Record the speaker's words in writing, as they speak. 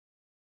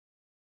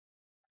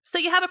So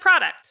you have a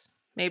product.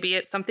 Maybe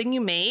it's something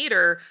you made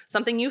or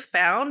something you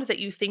found that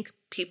you think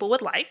people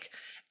would like,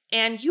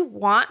 and you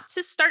want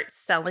to start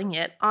selling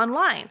it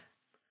online.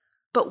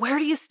 But where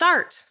do you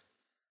start?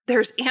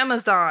 There's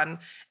Amazon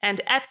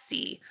and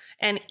Etsy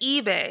and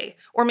eBay,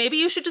 or maybe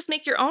you should just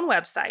make your own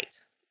website.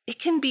 It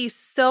can be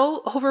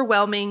so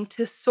overwhelming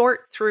to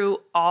sort through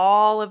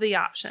all of the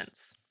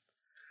options.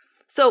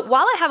 So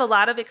while I have a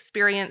lot of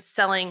experience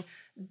selling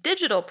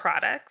digital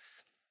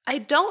products, I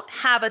don't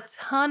have a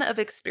ton of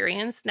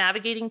experience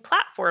navigating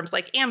platforms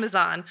like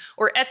Amazon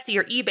or Etsy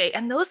or eBay,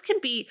 and those can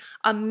be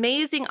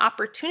amazing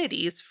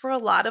opportunities for a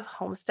lot of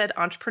homestead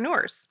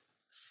entrepreneurs.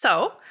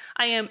 So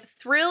I am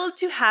thrilled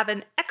to have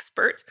an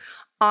expert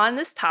on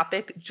this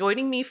topic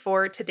joining me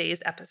for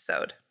today's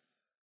episode.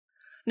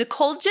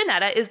 Nicole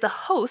Janetta is the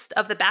host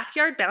of the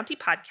Backyard Bounty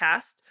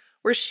podcast,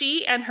 where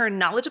she and her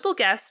knowledgeable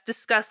guests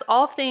discuss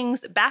all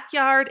things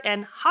backyard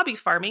and hobby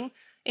farming,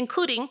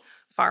 including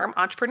farm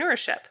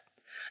entrepreneurship.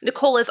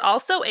 Nicole is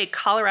also a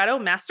Colorado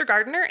master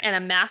gardener and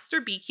a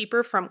master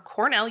beekeeper from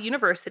Cornell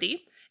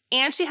University,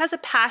 and she has a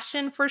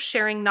passion for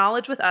sharing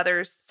knowledge with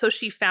others, so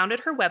she founded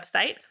her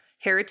website,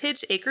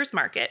 Heritage Acres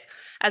Market,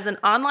 as an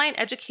online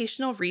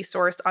educational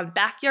resource on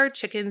backyard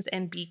chickens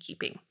and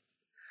beekeeping.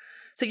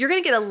 So you're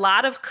going to get a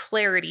lot of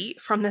clarity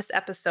from this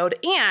episode,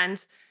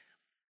 and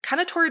kind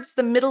of towards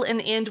the middle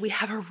and end, we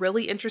have a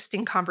really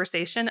interesting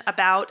conversation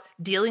about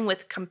dealing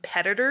with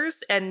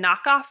competitors and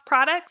knockoff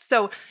products.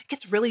 So it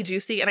gets really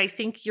juicy, and I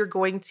think you're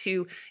going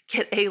to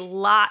get a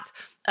lot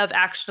of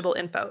actionable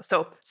info.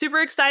 So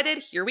super excited.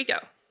 Here we go.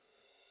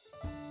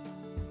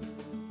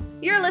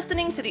 You're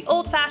listening to the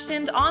Old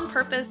Fashioned On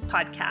Purpose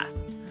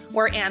podcast,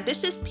 where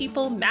ambitious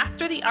people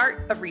master the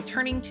art of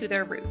returning to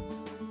their roots.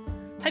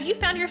 Have you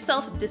found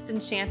yourself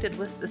disenchanted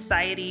with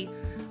society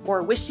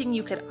or wishing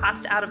you could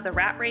opt out of the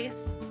rat race?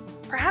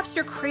 Perhaps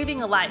you're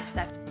craving a life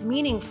that's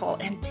meaningful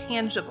and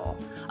tangible,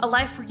 a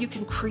life where you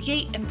can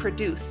create and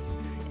produce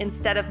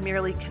instead of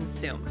merely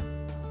consume.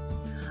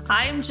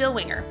 I'm Jill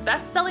Winger,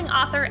 best-selling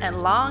author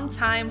and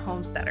longtime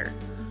homesteader.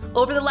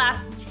 Over the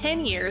last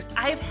 10 years,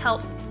 I've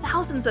helped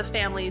thousands of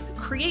families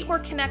create more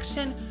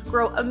connection,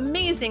 grow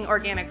amazing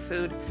organic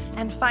food,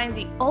 and find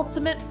the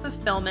ultimate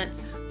fulfillment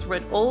through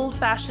an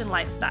old-fashioned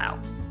lifestyle.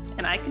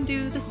 And I can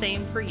do the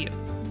same for you.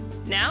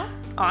 Now,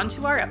 on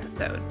to our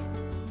episode.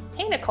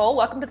 Hey, Nicole,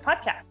 welcome to the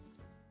podcast.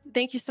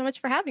 Thank you so much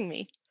for having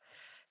me.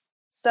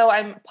 So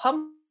I'm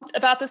pumped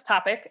about this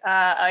topic.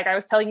 Like I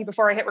was telling you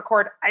before I hit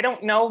record, I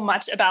don't know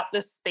much about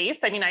this space.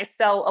 I mean, I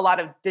sell a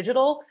lot of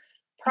digital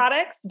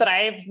products, but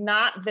I've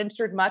not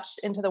ventured much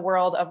into the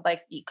world of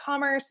like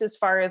e-commerce as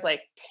far as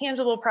like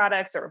tangible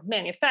products or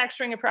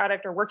manufacturing a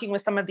product or working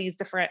with some of these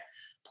different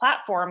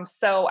platforms.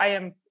 So I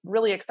am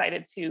really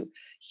excited to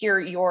hear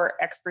your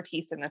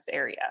expertise in this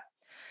area.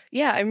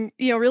 Yeah, I'm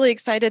really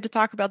excited to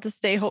talk about this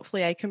today.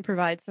 Hopefully I can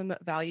provide some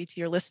value to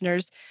your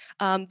listeners.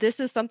 This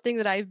is something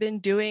that I've been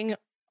doing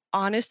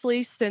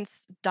honestly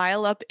since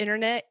dial-up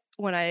internet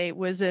when I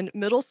was in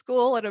middle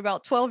school at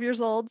about 12 years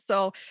old.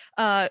 So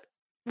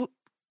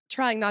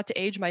trying not to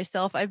age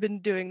myself, I've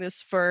been doing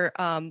this for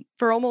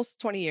almost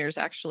 20 years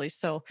actually.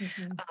 So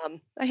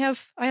I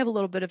have a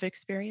little bit of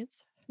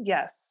experience.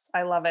 Yes,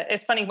 I love it.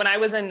 It's funny, when I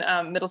was in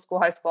middle school,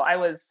 high school, I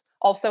was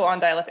also on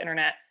dial-up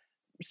internet,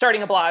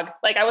 starting a blog.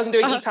 Like I wasn't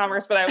doing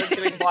e-commerce, but I was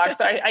doing blogs.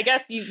 So I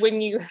guess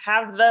when you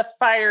have the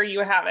fire, you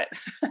have it.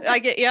 I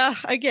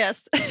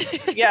guess.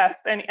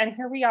 Yes. And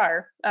here we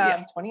are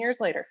 20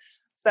 years later.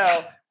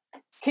 So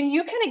can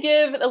you kind of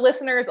give the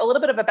listeners a little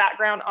bit of a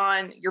background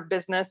on your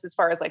business as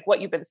far as like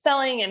what you've been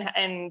selling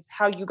and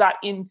how you got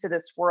into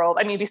this world?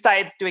 I mean,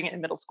 besides doing it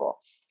in middle school.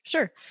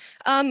 Sure.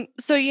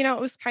 So, it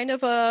was kind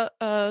of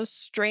a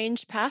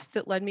strange path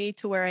that led me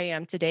to where I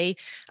am today.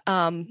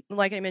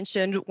 Like I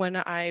mentioned, when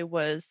I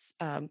was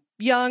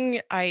young,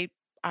 I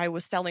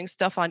was selling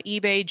stuff on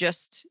eBay.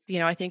 Just,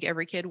 I think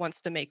every kid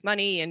wants to make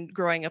money, and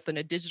growing up in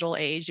a digital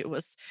age, it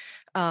was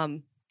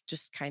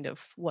just kind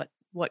of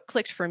what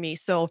clicked for me.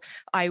 So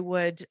I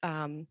would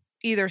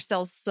either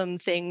sell some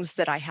things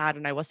that I had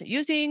and I wasn't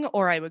using,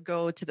 or I would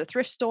go to the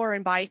thrift store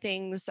and buy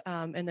things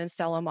and then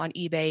sell them on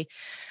eBay.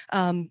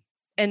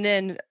 And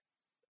then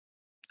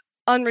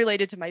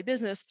unrelated to my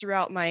business,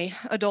 throughout my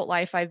adult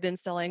life, I've been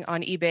selling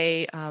on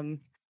eBay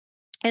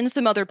and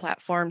some other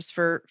platforms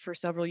for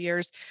several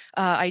years.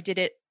 I did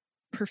it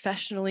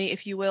professionally,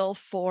 if you will,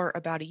 for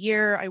about a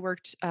year. I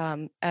worked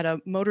at a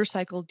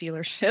motorcycle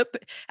dealership,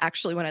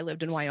 actually, when I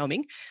lived in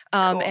Wyoming.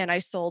 Cool. And I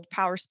sold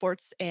power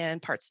sports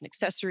and parts and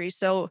accessories.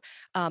 So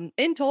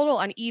in total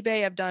on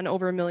eBay, I've done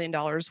over $1 million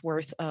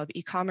worth of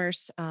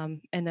e-commerce,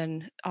 and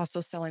then also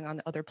selling on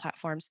the other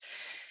platforms.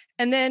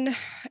 And then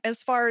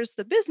as far as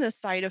the business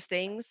side of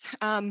things,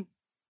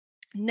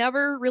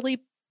 never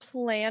really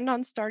planned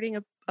on starting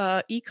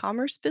a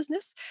e-commerce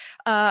business.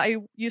 I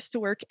used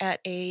to work at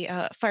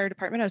a fire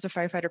department. I was a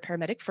firefighter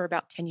paramedic for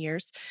about 10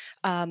 years.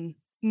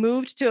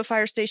 Moved to a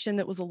fire station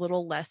that was a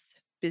little less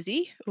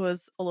busy,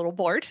 was a little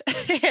bored.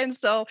 And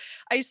so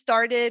I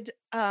started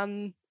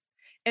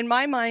in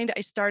my mind,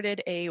 I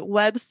started a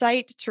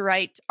website to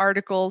write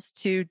articles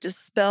to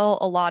dispel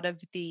a lot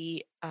of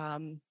the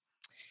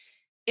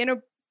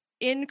in-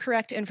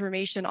 incorrect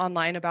information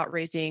online about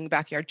raising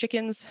backyard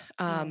chickens.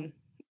 Mm.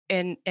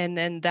 And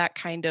then that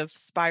kind of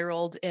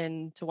spiraled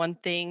into one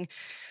thing,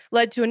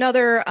 led to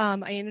another.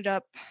 I ended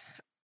up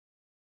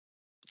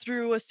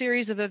through a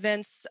series of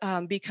events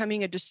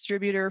becoming a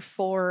distributor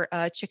for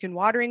a chicken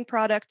watering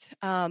product.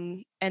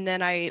 And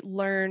then I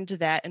learned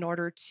that in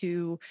order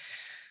to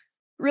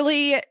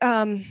really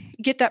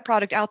get that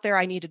product out there,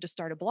 I needed to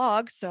start a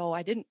blog. So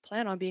I didn't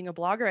plan on being a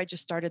blogger. I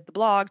just started the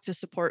blog to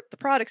support the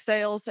product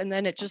sales. And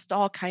then it just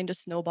all kind of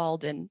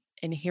snowballed, and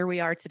here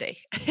we are today.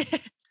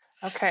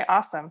 Okay,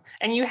 awesome.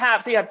 And you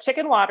have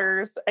chicken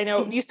waters. I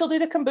know, do Mhm. you still do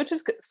the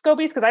kombucha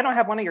scobies? Because I don't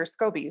have one of your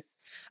scobies. Do you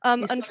still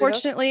do those?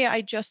 Unfortunately,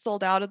 I just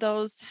sold out of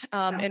those.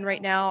 And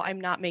right Oh, now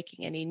I'm not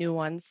making any new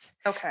ones.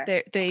 okay.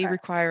 They Okay.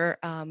 require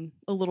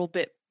a little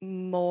bit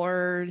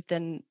more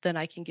than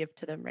I can give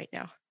to them right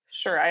now.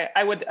 Sure.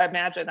 I would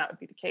imagine that would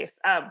be the case.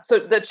 So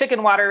the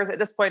chicken waters at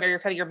this point are your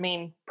kind of your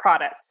main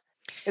product.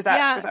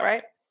 Yeah, Is that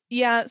right?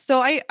 yeah. So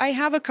I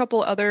have a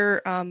couple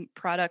other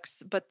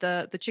products, but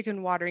the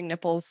chicken watering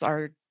nipples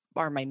are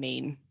my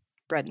main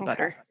bread and Okay.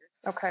 butter.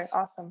 Okay.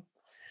 Awesome.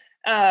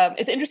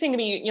 It's interesting to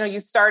me, you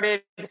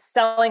started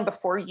selling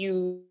before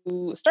you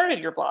started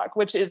your blog,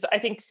 which is, I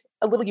think,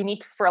 a little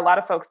unique for a lot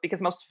of folks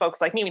because most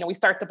folks like me, we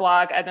start the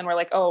blog and then we're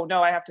like, oh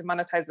no, I have to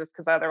monetize this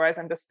because otherwise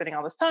I'm just spending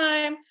all this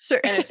time. Sure.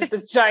 And it's just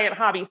this giant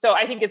hobby. So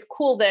I think it's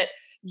cool that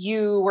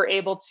you were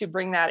able to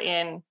bring that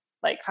in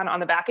like kind of on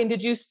the back end.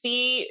 Did you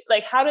see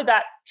like how did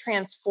that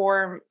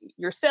transform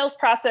your sales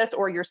process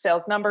or your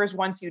sales numbers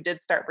once you did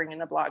start bringing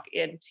the blog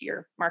into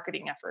your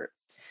marketing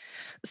efforts?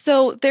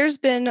 So there's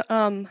been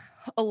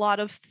a lot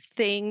of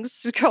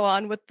things to go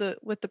on with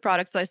the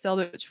products I sell,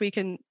 which we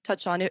can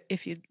touch on it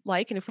if you'd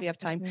like and if we have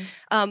time.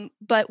 Mhm.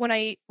 But when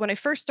I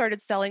first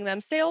started selling them,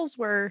 sales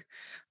were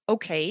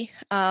okay.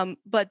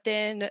 But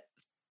then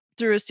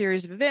through a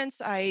series of events,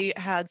 I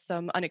had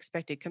some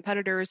unexpected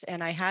competitors,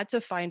 and I had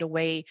to find a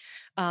way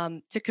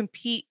to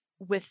compete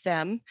with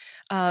them.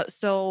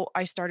 So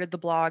I started the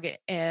blog,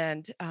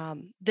 and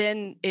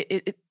then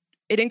it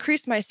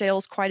increased my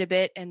sales quite a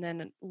bit, and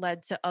then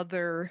led to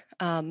other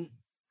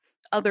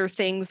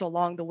things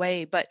along the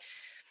way. But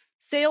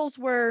sales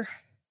were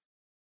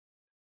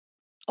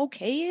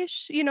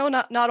okay-ish,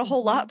 not a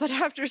whole lot. Mhm. But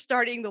after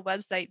starting the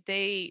website,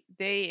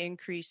 they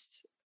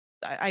increased.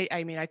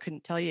 I mean, I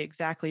couldn't tell you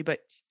exactly, but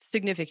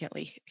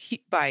significantly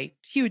by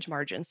huge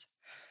margins.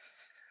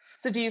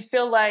 So do you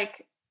feel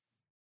like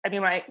I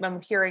mean, when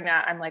I'm hearing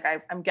that, I'm like,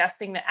 I'm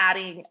guessing that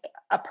adding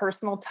a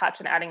personal touch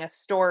and adding a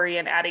story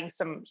and adding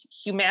some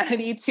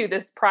humanity to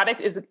this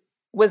product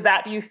was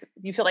that do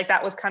you feel like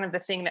that was kind of the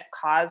thing that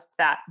caused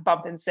that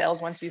bump in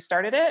sales once you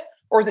started it,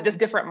 or is it just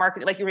different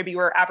marketing? Like you maybe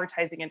were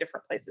advertising in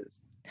different places.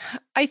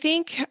 I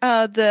think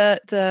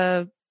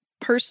the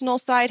personal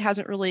side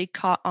hasn't really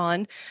caught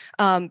on,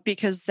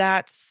 because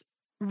that's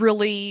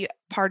really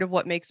part of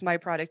what makes my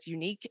product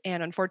unique.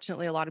 And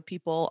unfortunately, a lot of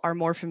people are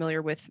more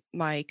familiar with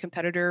my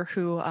competitor,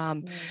 who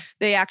Mm,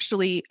 they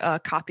actually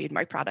copied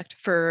my product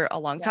for a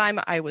long yeah. time.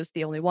 I was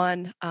the only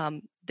one.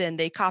 Then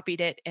they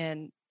copied it,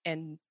 and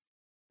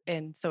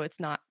so it's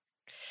not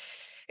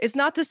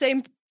the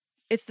same.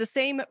 It's the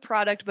same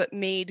product but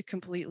made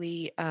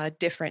completely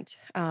different.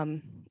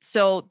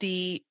 So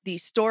the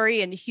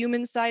story and the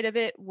human side of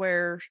it,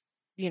 where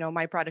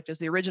my product is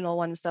the original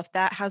one and stuff,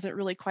 that hasn't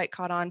really quite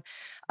caught on.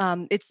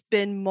 It's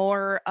been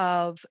more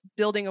of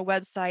building a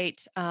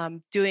website,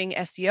 doing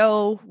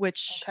SEO,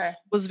 which Okay.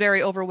 was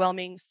very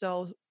overwhelming.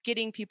 So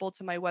getting people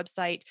to my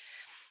website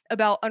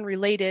about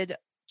unrelated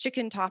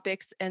chicken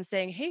topics and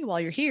saying, "Hey,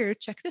 while you're here,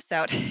 check this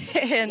out,"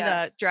 and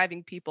Yes.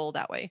 driving people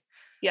that way.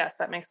 Yes,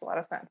 that makes a lot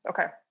of sense.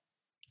 Okay.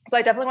 So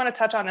I definitely want to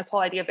touch on this whole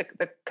idea of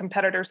the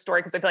competitor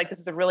story because I feel like this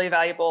is a really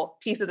valuable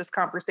piece of this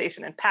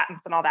conversation and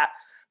patents and all that.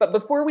 But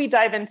before we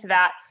dive into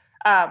that,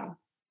 um,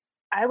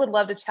 I would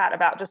love to chat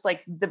about just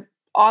like the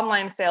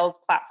online sales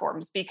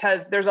platforms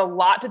because there's a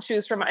lot to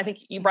choose from. I think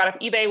you brought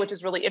up eBay, which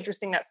is really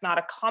interesting. That's not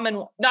as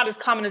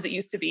common as it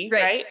used to be,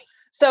 Right. right?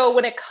 So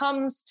when it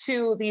comes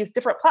to these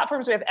different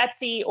platforms, we have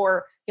Etsy,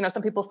 or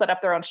some people set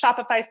up their own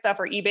Shopify stuff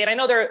or eBay. And I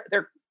know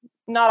they're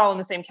not all in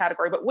the same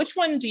category, but which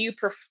one do you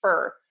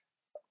prefer?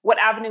 What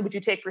avenue would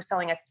you take for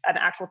selling an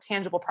actual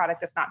tangible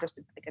product that's not just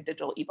like a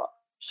digital ebook?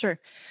 Sure.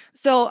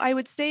 So I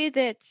would say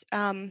that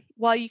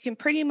while you can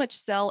pretty much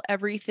sell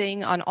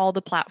everything on all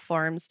the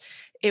platforms,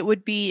 it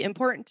would be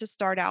important to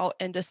start out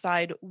and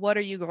decide, what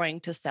are you going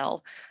to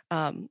sell?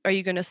 Are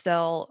you going to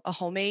sell a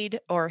homemade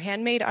or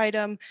handmade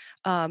item?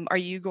 Are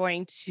you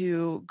going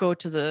to go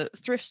to the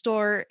thrift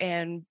store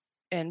and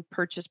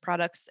purchase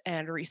products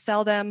and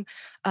resell them?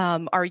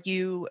 Are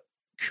you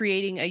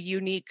creating a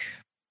unique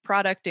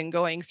product and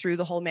going through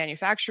the whole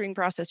manufacturing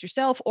process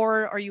yourself,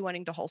 or are you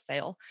wanting to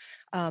wholesale?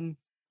 Um,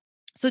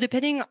 so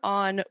depending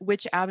on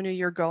which avenue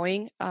you're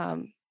going,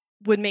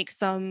 would make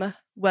some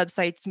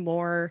websites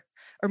more,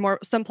 or more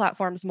some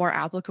platforms more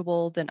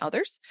applicable than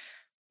others.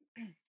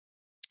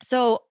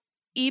 So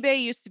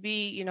eBay used to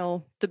be,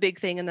 the big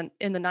thing in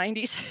the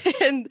 90s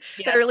and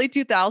the Yes. early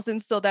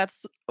 2000s. So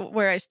that's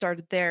where I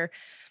started there.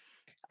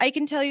 I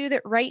can tell you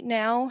that right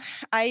now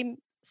I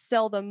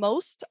sell the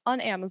most on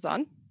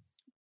Amazon,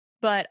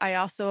 but I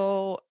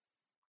also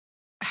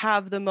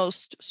have the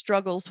most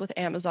struggles with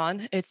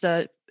Amazon. It's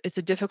a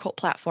difficult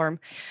platform.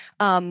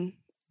 Um,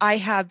 I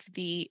have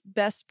the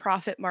best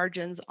profit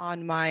margins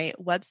on my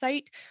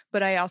website,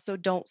 but I also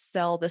don't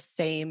sell the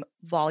same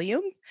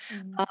volume.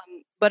 Mhm.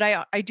 Um, but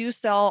I do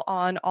sell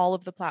on all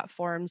of the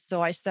platforms.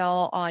 So I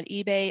sell on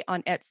eBay,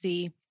 on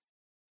Etsy,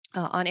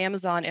 on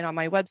Amazon, and on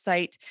my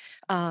website.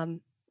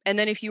 Um, and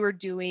then if you were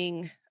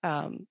doing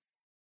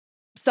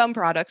some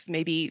products,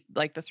 maybe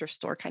like the thrift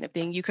store kind of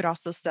thing, you could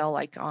also sell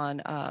like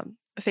on a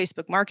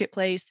Facebook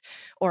Marketplace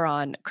or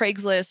on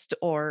Craigslist,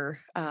 or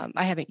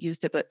I haven't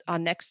used it, but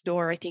on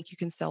Nextdoor, I think you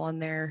can sell on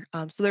there.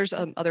 So there's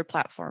other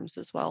platforms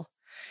as well.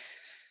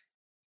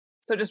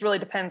 So it just really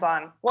depends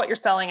on what you're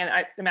selling. And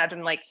I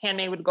imagine like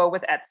handmade would go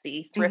with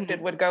Etsy, thrifted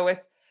Hmm. would go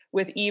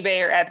with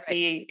eBay or Right.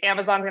 Etsy.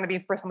 Amazon's going to be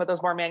for some of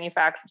those more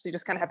manufactured. So you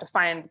just kind of have to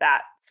find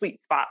that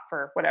sweet spot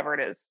for whatever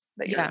it is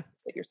Yeah.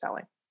 that you're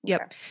selling. Okay.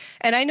 Yep.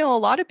 And I know a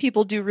lot of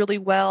people do really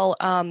well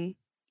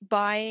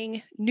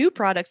buying new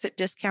products at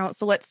discount.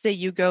 So let's say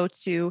you go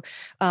to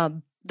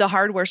the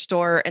hardware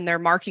store and they're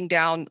marking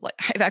down, like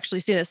I've actually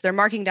seen this, they're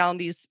marking down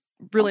these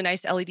really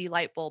nice LED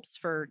light bulbs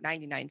for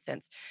 99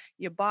 cents.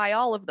 You buy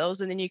all of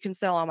those and then you can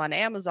sell them on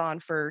Amazon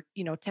for,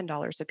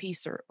 $10 a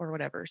piece or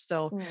whatever.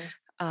 So Mm,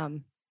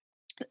 um,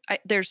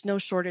 there's no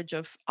shortage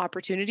of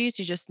opportunities.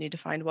 You just need to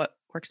find what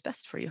works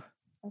best for you.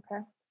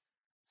 okay.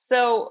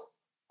 So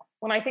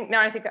I think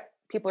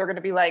people are going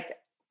to be like,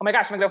 oh my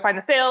gosh, I'm gonna go find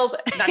the sales.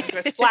 Not just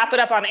gonna slap it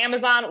up on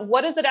Amazon.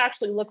 What does it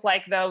actually look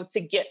like though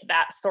to get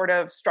that sort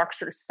of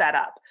structure set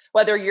up?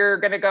 Whether you're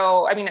gonna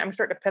go, I mean, I'm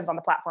sure it depends on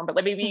the platform, but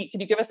like maybe could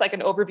you give us like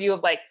an overview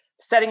of like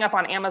setting up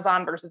on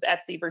Amazon versus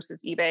Etsy versus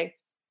eBay?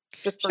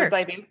 Just bird's Sure.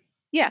 eye view.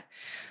 Yeah.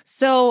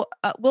 So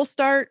we'll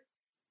start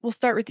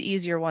with the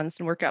easier ones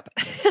and work up.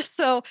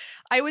 So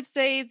I would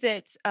say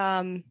that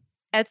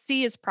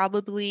Etsy is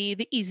probably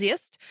the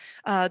easiest.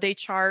 They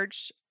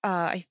charge,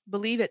 I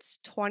believe it's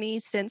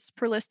 20 cents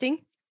per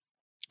listing.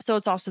 So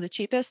it's also the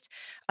cheapest.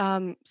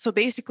 So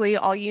basically,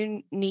 all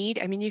you need,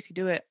 I mean, you could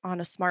do it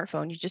on a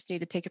smartphone. You just need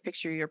to take a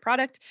picture of your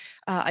product.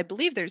 I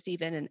believe there's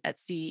even an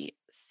Etsy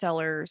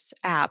sellers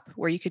app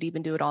where you could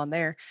even do it on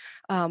there.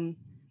 Um,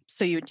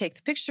 so you would take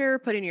the picture,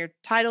 put in your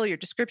title, your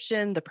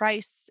description, the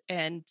price,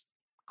 and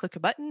click a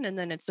button, and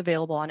then it's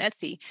available on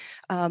Etsy.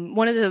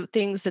 One of the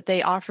things that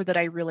they offer that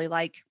I really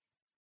like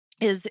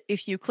is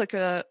if you click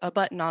a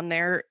button on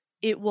there,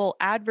 it will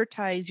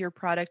advertise your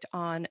product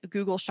on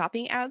Google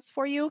Shopping ads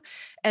for you.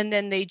 And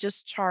then they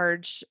just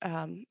charge,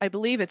 I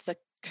believe it's a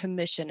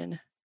commission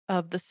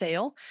of the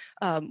sale,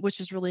 which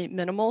is really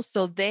minimal.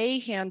 So they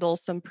handle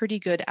some pretty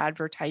good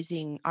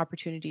advertising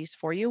opportunities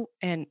for you.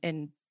 And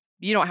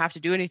you don't have to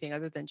do anything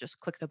other than just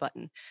click the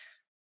button.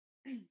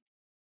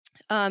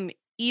 Um,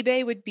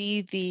 eBay would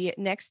be the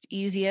next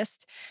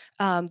easiest.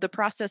 The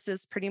process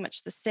is pretty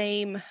much the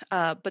same,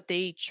 but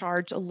they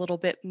charge a little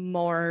bit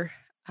more.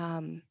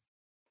 Um,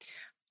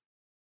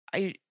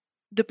 I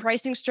the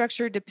pricing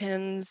structure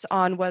depends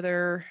on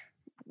whether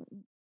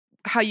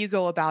how you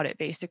go about it.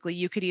 Basically,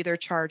 you could either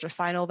charge a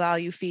final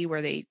value fee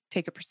where they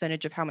take a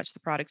percentage of how much the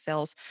product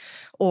sells,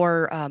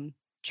 or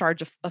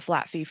charge a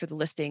flat fee for the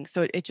listing.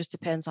 So it just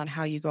depends on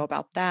how you go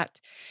about that.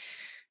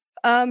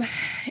 Um,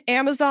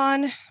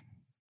 Amazon.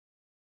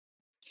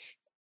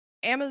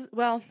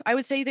 Well, I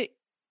would say that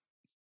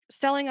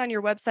selling on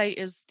your website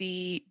is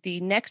the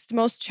next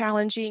most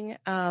challenging,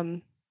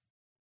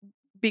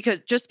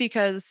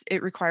 because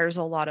it requires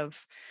a lot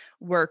of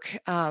work,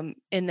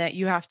 in that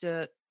you have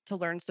to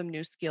learn some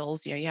new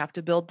skills. You have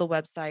to build the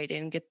website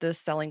and get the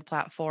selling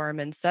platform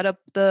and set up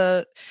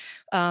the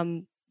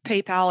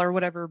PayPal or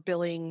whatever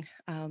billing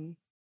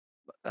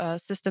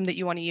system that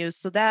you want to use.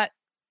 So that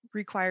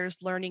requires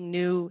learning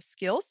new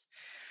skills.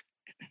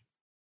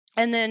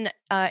 And then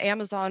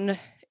Amazon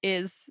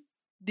is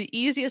the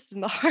easiest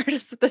and the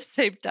hardest at the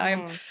same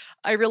time. Mm,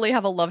 I really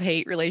have a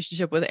love-hate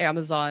relationship with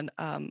Amazon.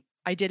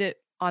 I did it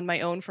on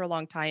my own for a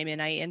long time,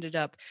 and I ended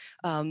up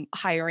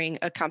hiring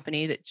a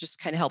company that just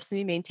kind of helps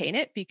me maintain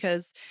it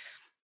because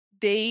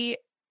they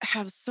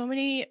have so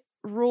many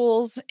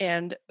rules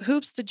and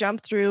hoops to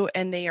jump through,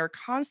 and they are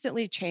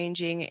constantly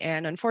changing.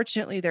 And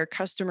unfortunately, their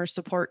customer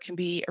support can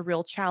be a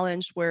real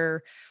challenge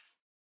where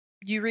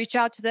you reach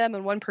out to them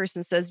and one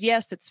person says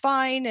yes, it's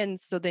fine, and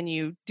so then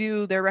you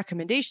do their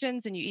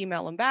recommendations and you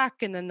email them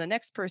back, and then the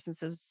next person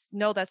says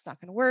no, that's not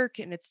going to work,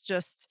 and it's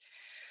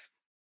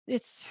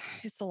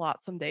a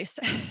lot some days.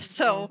 mm.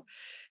 So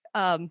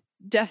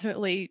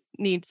definitely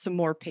need some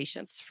more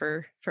patience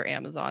for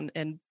Amazon,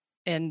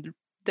 and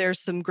there's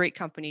some great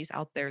companies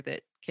out there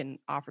that can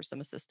offer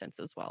some assistance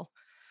as well.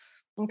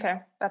 Okay,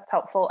 that's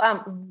helpful.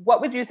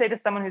 What would you say to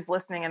someone who's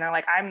listening and they're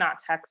like, I'm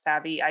not tech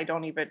savvy. I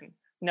don't even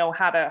know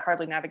how to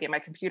hardly navigate my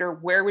computer.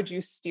 Where would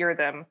you steer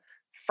them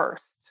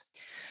first?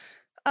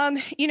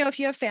 If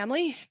you have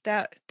family,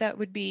 that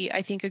would be,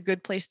 I think, a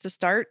good place to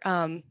start.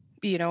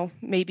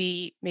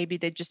 Maybe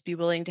they'd just be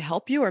willing to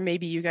help you, or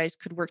maybe you guys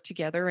could work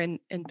together and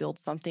build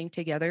something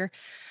together.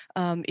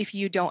 If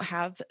you don't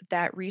have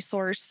that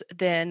resource,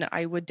 then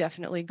I would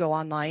definitely go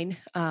online.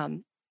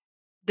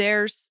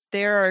 There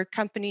are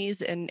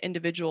companies and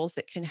individuals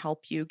that can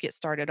help you get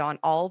started on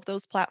all of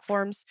those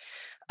platforms.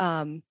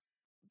 Um,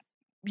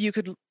 you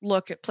could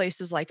look at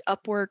places like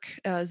Upwork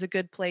is a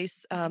good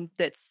place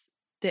that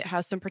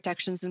has some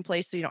protections in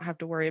place, so you don't have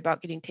to worry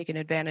about getting taken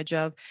advantage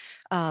of.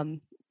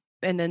 Um,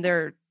 and then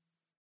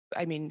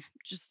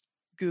just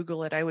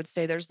Google it. I would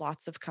say there's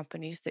lots of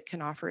companies that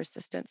can offer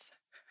assistance.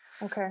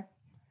 Okay.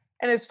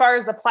 And as far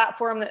as the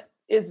platform that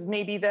is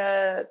maybe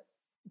the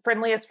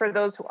friendliest for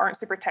those who aren't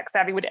super tech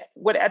savvy,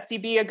 would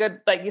Etsy be a good,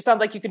 like, you sounds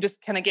like you could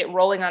just kind of get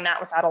rolling on that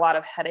without a lot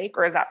of headache,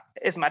 or is that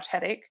as much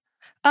headache?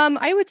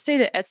 I would say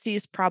that Etsy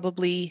is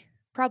probably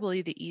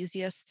the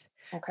easiest.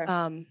 Okay.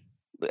 Um,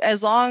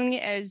 as long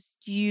as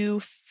you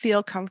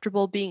feel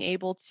comfortable being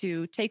able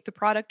to take the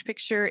product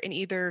picture and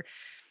either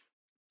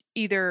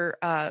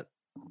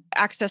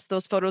access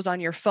those photos on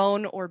your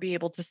phone or be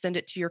able to send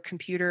it to your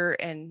computer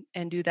and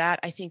do that,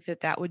 I think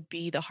that would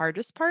be the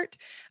hardest part,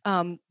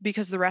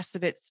 because the rest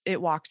of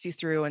it walks you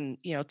through and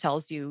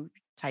tells you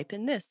type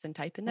in this and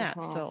type in that.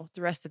 Mhm. So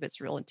the rest of it's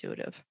real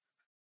intuitive.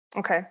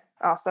 Okay,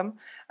 awesome.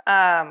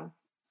 Um,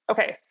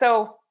 okay,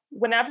 so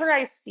whenever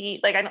I see,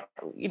 like, I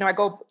know, I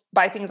go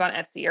buy things on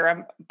Etsy, or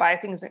I buy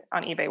things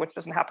on eBay, which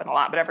doesn't happen a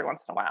lot, but every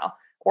once in a while,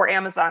 or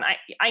Amazon.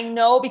 I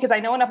know, because I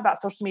know enough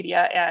about social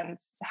media and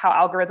how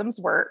algorithms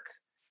work,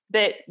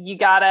 that you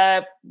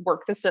gotta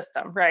work the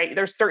system, right?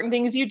 There's certain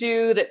things you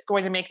do that's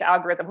going to make the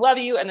algorithm love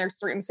you, and there's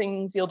certain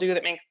things you'll do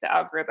that make the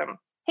algorithm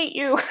hate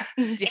you.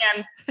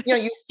 Yes.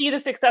 And you see the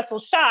successful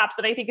shops,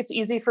 and I think it's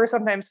easy for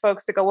sometimes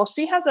folks to go, well,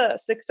 she has a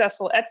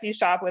successful Etsy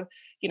shop with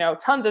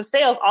tons of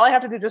sales, all I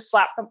have to do is just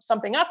slap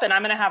something up and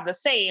I'm going to have the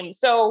same.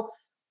 So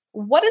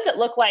what does it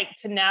look like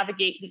to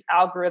navigate the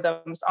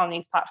algorithms on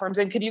these platforms,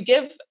 and could you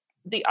give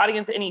the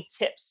audience any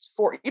tips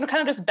for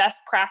kind of just best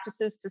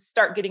practices to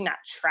start getting that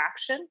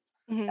traction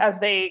Mhm. as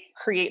they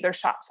create their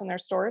shops and their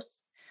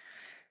stores?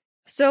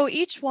 So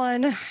each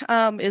one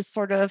is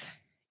sort of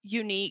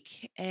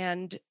unique,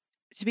 and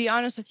to be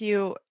honest with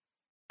you,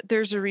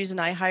 there's a reason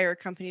I hire a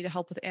company to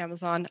help with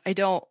Amazon. I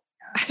don't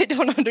I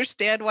don't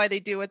understand why they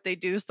do what they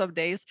do some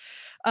days.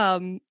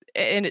 And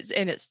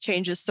it's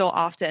changes so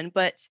often.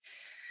 But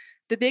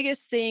the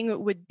biggest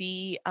thing would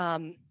be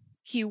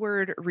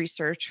keyword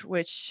research,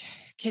 which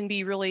can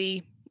be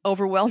really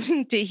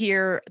overwhelming to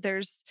hear.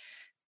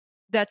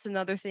 That's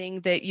another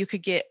thing that you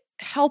could get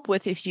help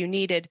with if you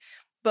needed.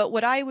 But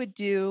what I would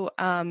do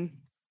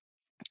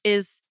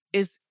is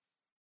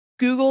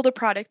Google the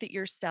product that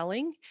you're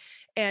selling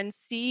and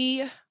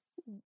see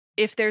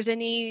if there's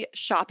any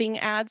shopping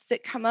ads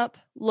that come up.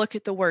 Look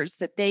at the words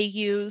that they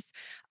use.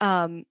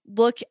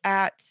 Look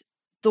at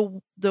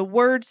the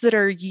words that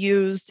are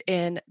used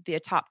in the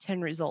top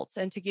 10 results.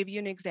 And to give you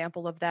an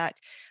example of that,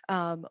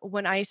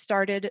 when I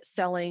started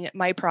selling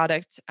my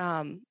product,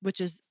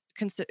 which is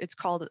it's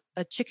called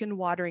a chicken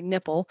watering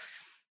nipple,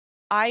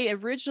 I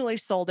originally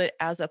sold it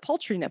as a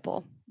poultry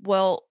nipple.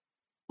 Well,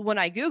 when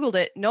I Googled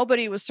it,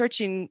 nobody was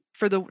searching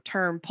for the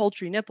term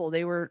poultry nipple.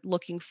 They were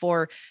looking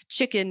for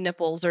chicken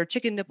nipples or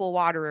chicken nipple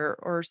water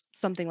or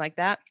something like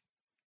that.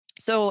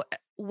 So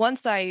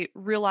once I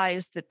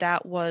realized that I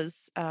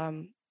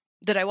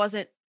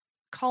wasn't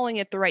calling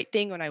it the right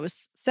thing when I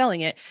was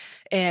selling it,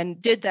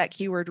 and did that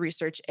keyword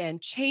research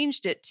and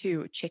changed it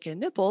to chicken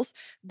nipples,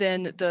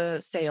 then the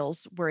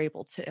sales were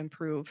able to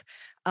improve.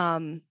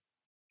 Um,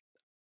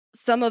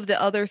 some of the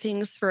other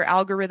things for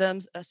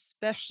algorithms,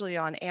 especially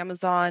on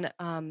Amazon,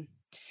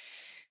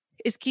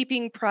 is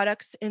keeping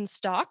products in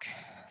stock.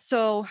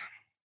 So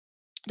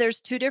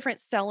there's two different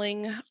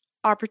selling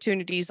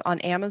opportunities on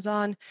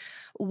Amazon.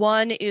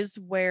 One is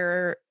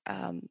where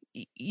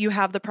you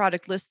have the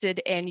product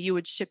listed and you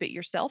would ship it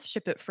yourself,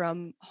 ship it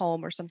from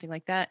home or something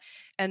like that.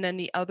 And then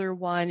the other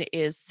one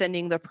is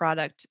sending the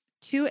product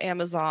to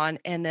Amazon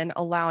and then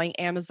allowing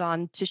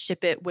Amazon to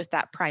ship it with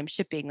that prime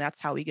shipping. That's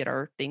how we get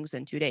our things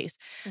in 2 days.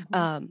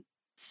 Mhm.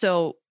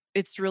 So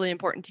it's really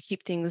important to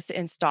keep things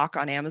in stock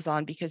on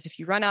Amazon, because if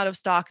you run out of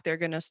stock, they're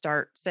going to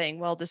start saying,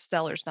 well, this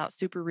seller's not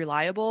super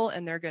reliable,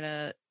 and they're going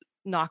to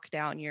knock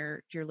down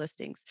your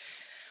listings.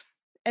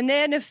 And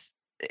then, if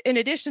in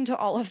addition to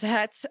all of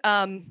that,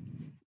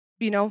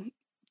 you know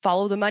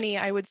follow the money,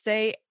 I would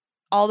say.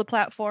 All the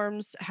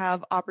platforms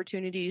have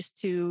opportunities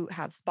to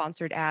have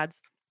sponsored ads,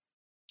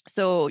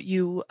 so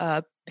you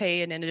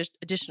pay an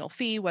additional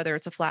fee, whether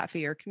it's a flat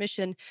fee or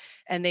commission,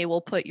 and they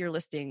will put your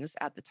listings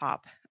at the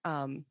top.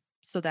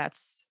 So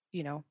that's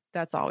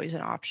always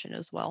an option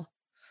as well.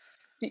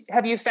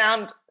 Have you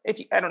found,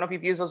 I don't know if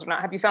you've used those or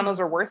not, have you found those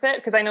are worth it?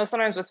 Because I know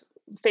sometimes with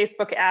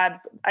Facebook ads,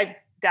 I've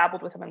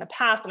dabbled with them in the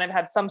past and I've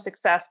had some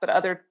success, but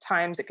other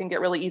times it can get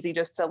really easy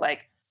just to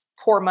like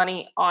pour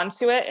money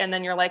onto it. And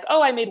then you're like,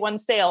 oh, I made one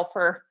sale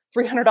for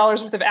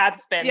 $300 worth of ad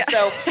spend. Yeah.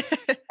 So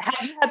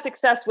have you had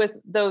success with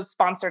those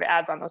sponsored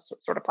ads on those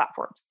sort of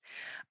platforms?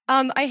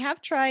 I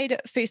have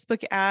tried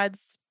Facebook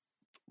ads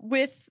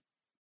with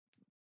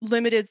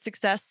limited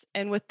success,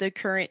 and with the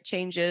current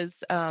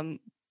changes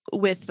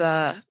with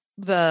the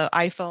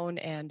iPhone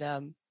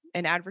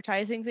and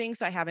advertising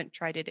things, I haven't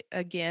tried it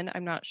again.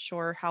 I'm not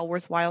sure how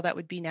worthwhile that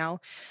would be now.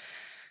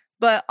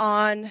 But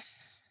on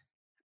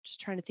just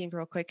trying to think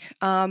real quick.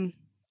 On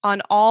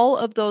all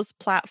of those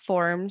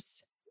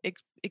platforms,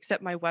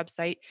 except my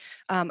website,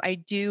 I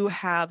do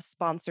have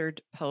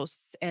sponsored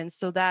posts, and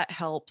so that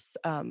helps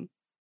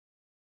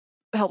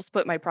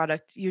put my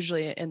product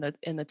usually in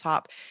the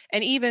top.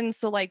 And even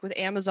so, like with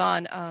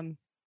Amazon,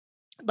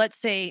 let's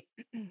say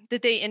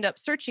that they end up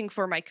searching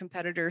for my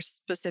competitors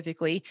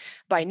specifically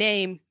by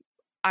name,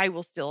 I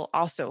will still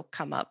also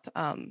come up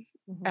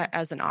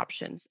as an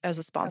option, as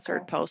a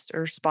sponsored post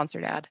or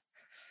sponsored ad.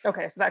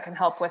 Okay, so that can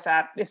help with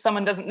that. If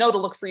someone doesn't know to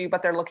look for you,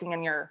 but they're looking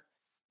in your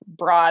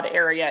broad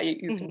area,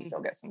 you can still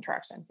get some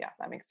traction. Yeah,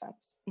 that makes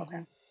sense. Okay.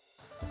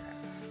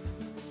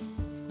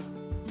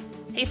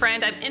 Hey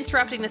friend, I'm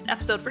interrupting this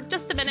episode for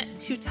just a minute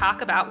to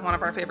talk about one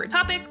of our favorite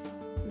topics,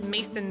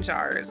 mason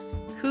jars.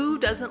 Who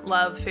doesn't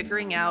love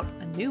figuring out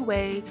a new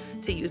way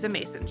to use a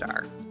mason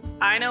jar?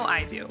 I know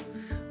I do.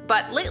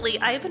 But lately,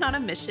 I have been on a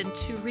mission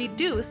to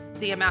reduce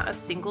the amount of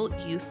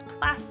single-use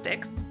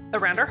plastics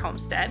around our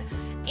homestead,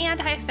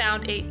 and I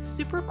found a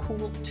super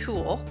cool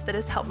tool that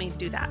has helped me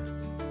do that.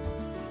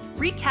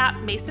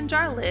 Recap mason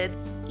jar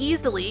lids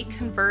easily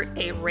convert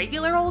a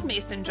regular old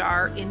mason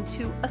jar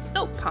into a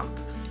soap pump,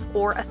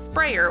 or a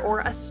sprayer,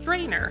 or a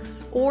strainer,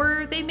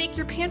 or they make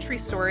your pantry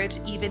storage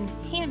even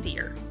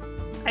handier.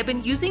 I've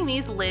been using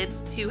these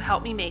lids to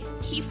help me make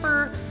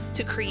kefir,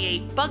 to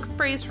create bug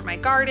sprays for my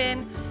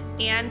garden,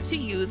 and to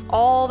use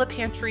all the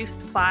pantry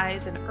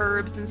supplies and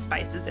herbs and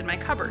spices in my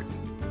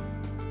cupboards.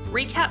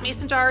 Recap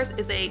Mason Jars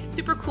is a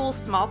super cool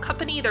small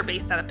company. They're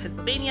based out of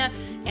Pennsylvania,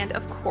 and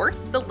of course,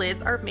 the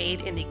lids are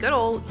made in the good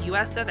old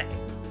US of A.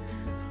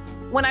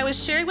 When I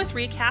was sharing with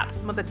Recap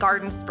some of the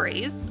garden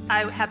sprays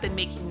I have been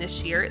making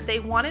this year, they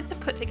wanted to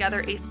put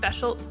together a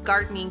special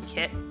gardening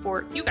kit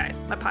for you guys,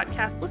 my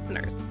podcast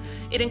listeners.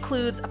 It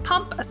includes a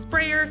pump, a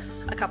sprayer,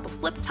 a couple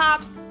flip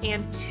tops,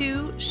 and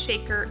 2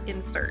 shaker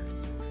inserts.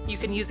 You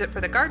can use it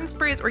for the garden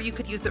sprays, or you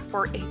could use it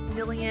for a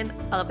million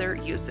other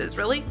uses.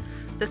 Really,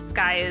 the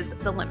sky is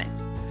the limit.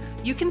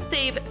 You can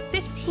save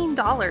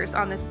 $15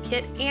 on this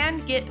kit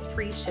and get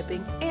free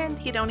shipping,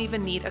 and you don't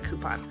even need a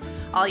coupon.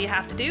 All you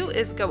have to do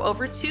is go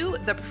over to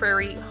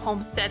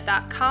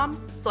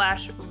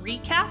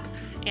theprairiehomestead.com/recap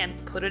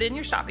and put it in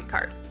your shopping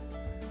cart.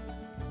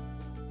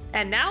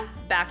 And now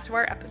back to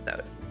our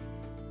episode.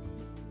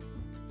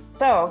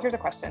 So here's a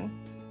question.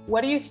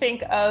 What do you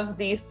think of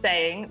the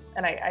saying,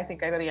 and I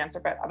think I know the answer,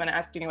 but I'm going to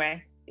ask you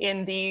anyway,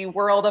 in the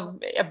world of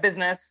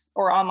business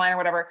or online or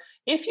whatever,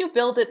 if you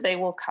build it, they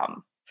will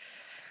come?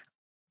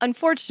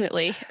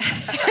 Unfortunately,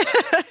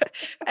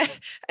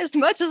 as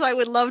much as I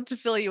would love to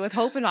fill you with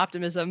hope and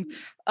optimism,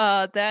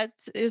 that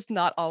is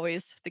not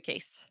always the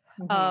case.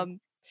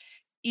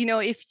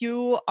 If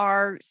you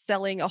are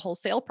selling a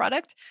wholesale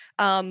product,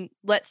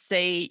 let's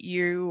say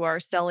you are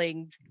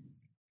selling,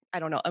 I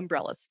don't know,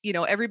 umbrellas.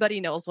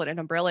 Everybody knows what an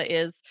umbrella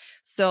is.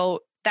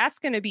 So that's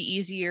going to be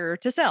easier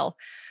to sell.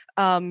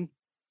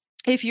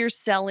 If you're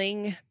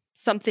selling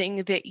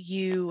something that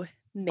you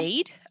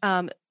made,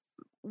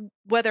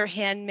 whether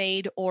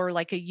handmade or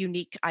like a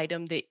unique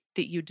item that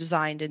you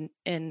designed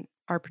and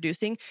are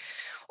producing,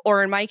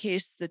 or in my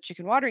case, the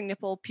chicken watering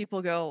nipple,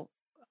 people go,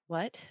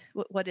 what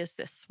is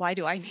this? Why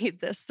do I need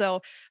this?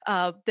 So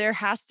there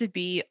has to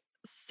be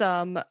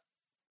some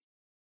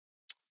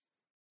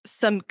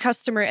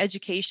customer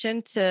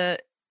education to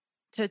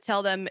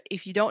tell them,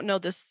 if you don't know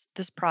this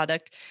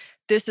product,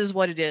 this is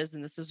what it is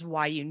and this is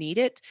why you need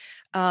it.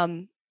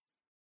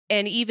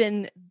 And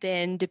even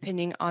then,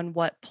 depending on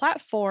what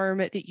platform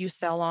that you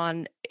sell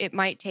on, it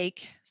might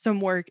take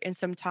some work and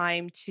some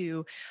time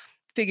to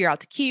figure out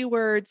the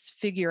keywords,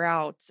 figure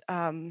out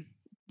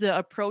the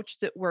approach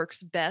that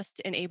works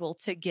best, and able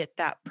to get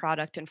that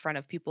product in front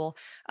of people.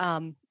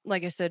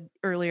 Like I said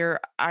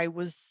earlier, I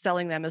was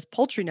selling them as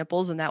poultry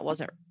nipples, and that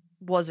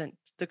wasn't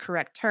the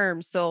correct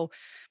term. So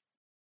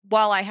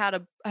while I had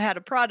a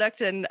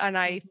product and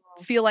I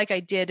feel like I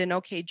did an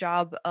okay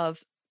job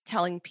of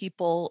telling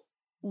people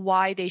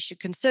why they should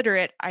consider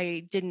it,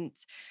 I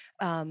didn't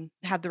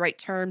have the right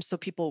terms, so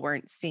people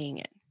weren't seeing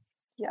it.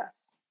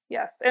 Yes.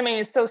 I mean,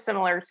 it's so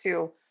similar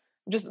to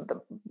just the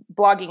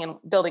blogging and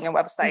building a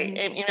website.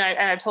 And,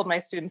 I've told my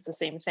students the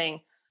same thing.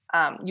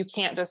 You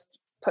can't just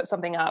put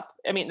something up.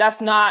 I mean, that's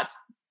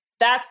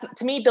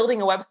to me,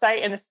 building a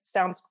website, and this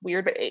sounds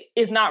weird, but it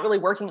is not really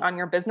working on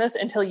your business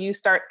until you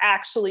start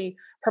actually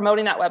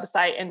promoting that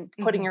website and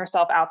putting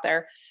yourself out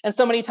there. And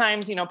so many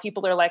times,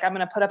 people are like, I'm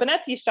going to put up an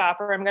Etsy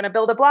shop, or I'm going to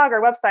build a blog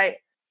or website.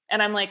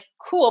 And I'm like,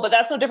 cool, but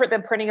that's no different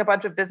than printing a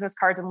bunch of business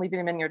cards and leaving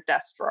them in your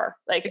desk drawer.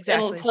 Like,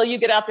 exactly. Until you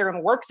get out there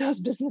and work those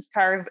business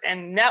cards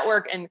and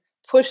network and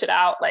push it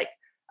out,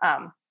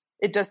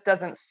 it just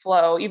doesn't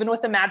flow. Even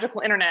with the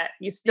magical internet,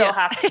 you still Yes.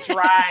 have to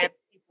drive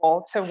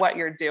people to what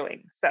you're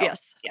doing. So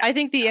Yes. yeah. I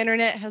think the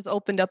internet has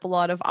opened up a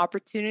lot of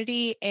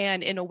opportunity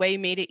and in a way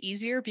made it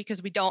easier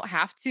because we don't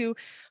have to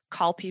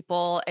call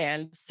people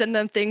and send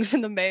them things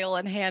in the mail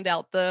and hand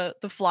out the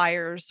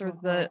flyers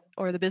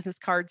or the business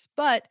cards.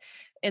 But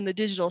in the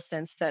digital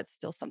sense, that's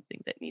still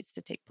something that needs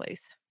to take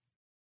place.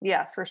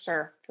 Yeah, for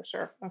sure. For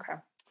sure.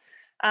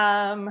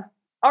 Okay.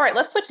 All right,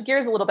 let's switch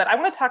gears a little bit. I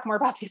want to talk more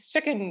about these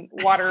chicken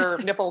water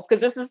nipples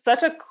because this is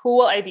such a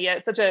cool idea.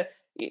 It's such a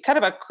kind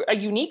of a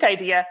unique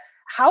idea.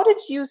 How did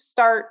you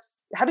start?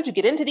 How did you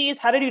get into these?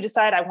 How did you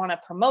decide I want to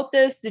promote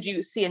this? Did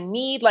you see a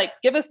need? Like,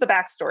 give us the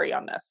backstory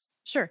on this.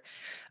 Sure.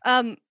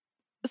 Um,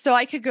 so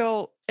I could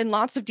go in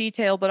lots of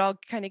detail, but I'll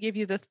kind of give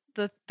you the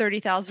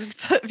 30,000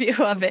 foot view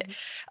of it.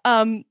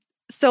 Um,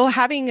 so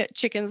having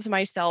chickens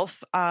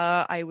myself,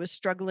 I was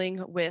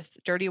struggling with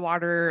dirty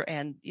water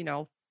and,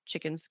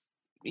 chickens,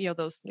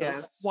 those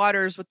Yes.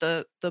 waters with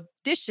the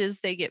dishes,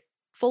 they get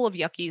full of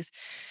yuckies.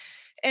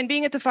 And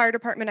being at the fire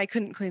department, I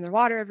couldn't clean their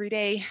water every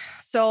day.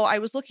 So I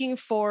was looking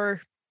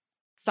for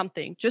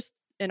something, just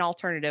an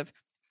alternative.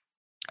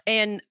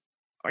 And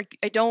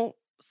I don't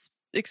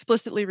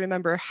explicitly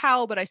remember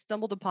how, but I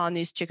stumbled upon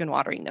these chicken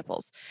watering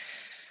nipples.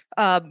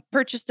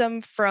 Purchased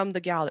them from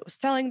the gal that was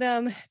selling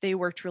them. They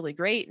worked really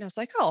great, and I was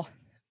like, "Oh,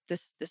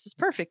 this is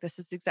perfect. This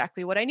is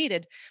exactly what I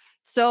needed."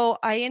 So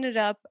I ended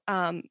up,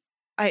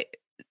 I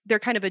they're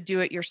kind of a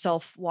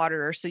do-it-yourself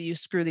waterer. So you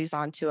screw these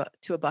onto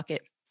a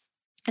bucket,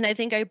 and I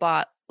think I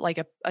bought like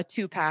a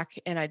 2-pack,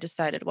 and I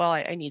decided, well,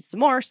 I need some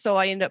more, so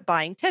I ended up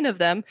buying 10 of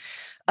them.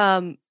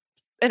 Um,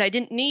 and I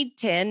didn't need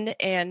 10.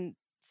 And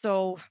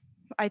so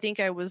I think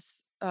I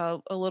was a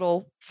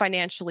little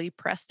financially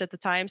pressed at the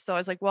time. So I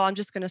was like, well, I'm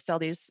just going to sell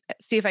these,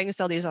 see if I can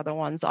sell these other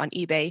ones on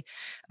eBay,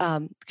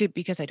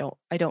 because I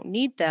don't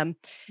need them.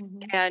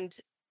 And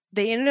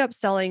they ended up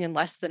selling in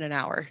less than an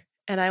hour.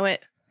 And I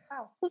went,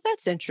 Wow. well,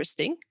 that's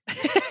interesting.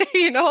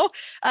 you know,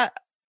 uh,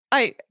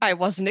 I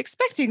wasn't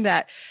expecting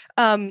that.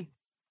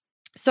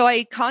 So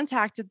I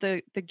contacted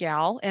the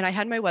gal, and I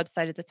had my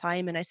website at the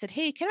time, and I said,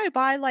 hey, can I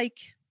buy like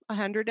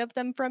 100 of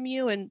them from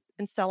you and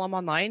sell them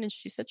online? And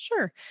she said,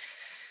 sure.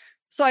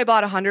 So I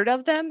bought 100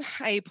 of them.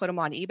 I put them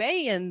on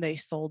eBay and they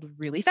sold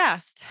really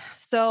fast.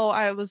 So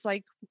I was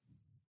like,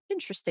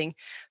 interesting.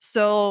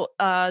 So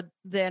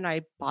then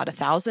I bought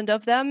 1,000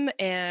 of them,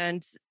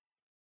 and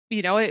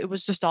it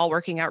was just all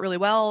working out really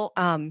well.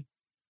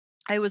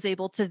 I was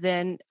able to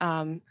then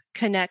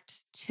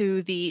connect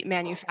to the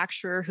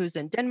manufacturer who's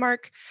in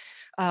Denmark,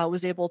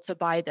 was able to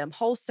buy them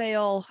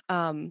wholesale,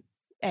 and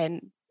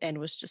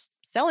was just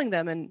selling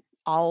them, and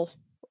all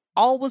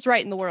was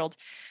right in the world.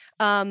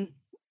 Um,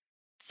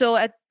 so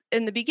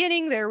in the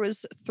beginning, there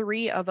was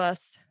 3 of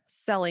us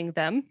selling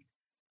them,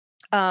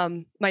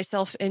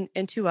 myself and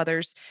 2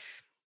 others.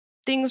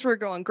 Things were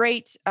going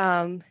great.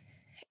 And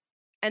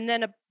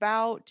then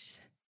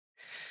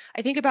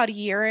I think about a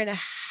year and a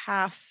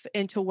half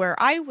into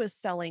where I was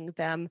selling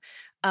them,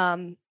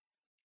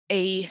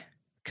 a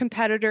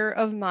competitor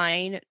of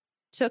mine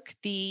took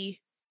the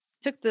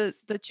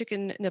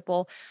chicken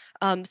nipple,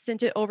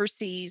 sent it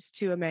overseas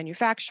to a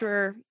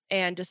manufacturer,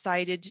 and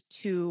decided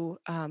to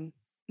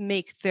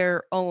make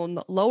their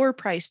own lower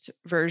priced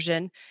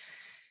version.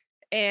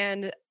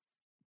 And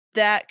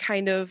that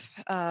kind of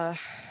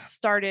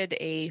started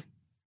a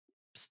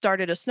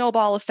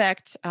snowball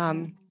effect.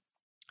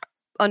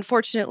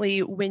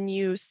 Unfortunately, when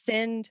you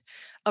send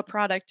a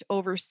product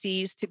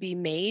overseas to be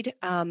made,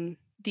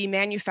 the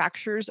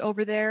manufacturers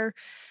over there,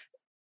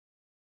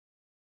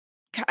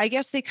 I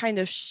guess they kind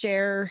of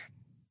share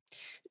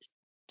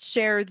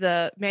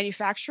the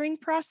manufacturing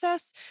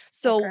process.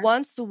 So Okay.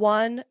 once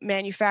one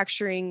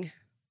factory,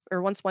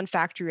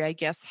 I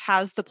guess,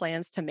 has the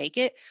plans to make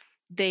it,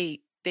 they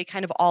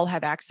kind of all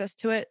have access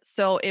to it.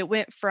 So it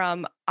went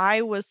from,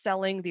 I was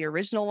selling the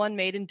original one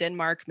made in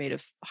Denmark, made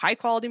of high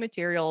quality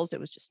materials. It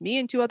was just me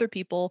and 2 other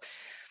people,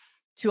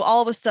 to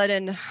all of a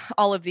sudden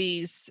all of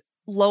these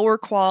lower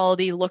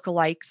quality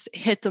lookalikes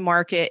hit the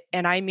market,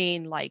 and I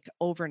mean like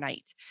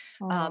overnight.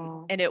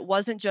 And it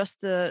wasn't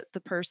just the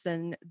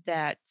person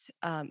that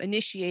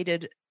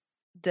initiated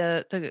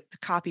the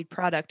copied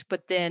product,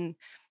 but then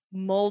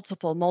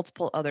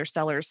multiple other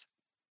sellers.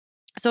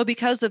 So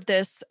because of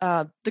this,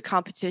 the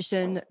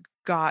competition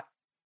got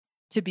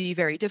to be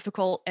very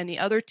difficult, and the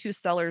other 2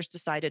 sellers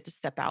decided to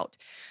step out.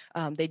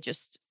 They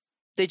just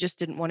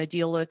didn't want to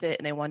deal with it,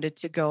 and they wanted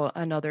to go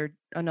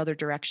another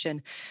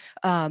direction.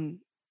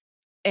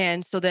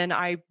 And so then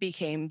I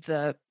became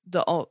the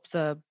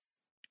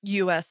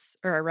US,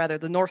 or rather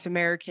the North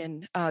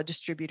American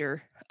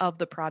distributor of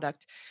the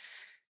product.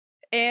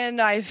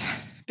 And I've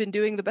been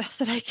doing the best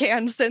that I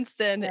can since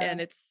then,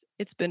 and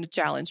it's been a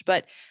challenge.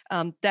 But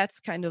that's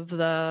kind of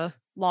the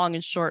long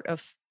and short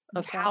of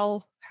Okay.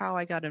 how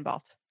I got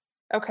involved.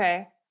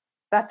 Okay.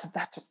 That's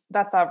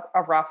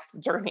a rough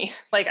journey.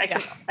 Like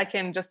I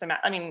can just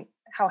imagine, I mean,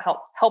 how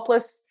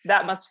helpless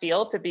that must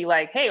feel to be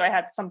like, hey, I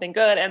had something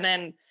good, and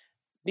then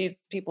these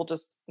people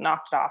just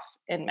knocked it off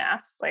in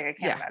mass. Like, I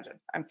can't Yeah. imagine.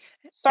 I'm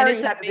And sorry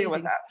it's you had to deal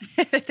with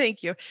amazing. that.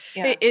 Thank you.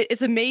 Yeah.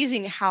 It's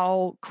amazing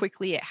how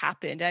quickly it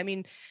happened. I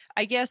mean,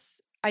 I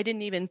guess I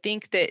didn't even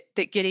think that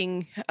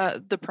getting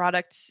the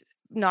product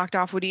knocked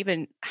off would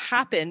even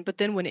happen, but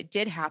then when it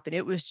did happen,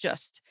 it was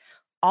just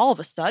all of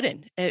a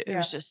sudden.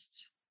 Yeah.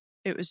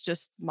 It was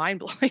just mind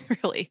blowing,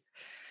 really.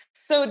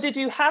 So did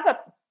you have a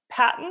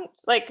patent?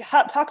 Like,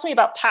 talk to me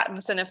about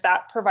patents and if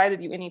that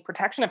provided you any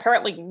protection.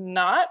 Apparently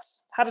not.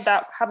 How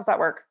does that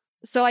work?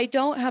 So I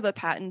don't have a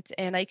patent,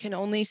 and I can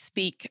only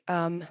speak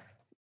on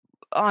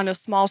a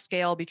small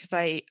scale because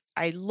I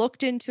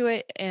looked into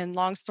it, and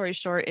long story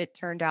short, it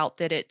turned out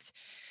that it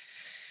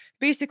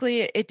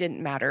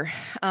didn't matter.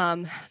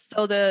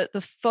 So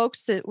the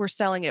folks that were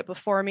selling it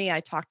before me, I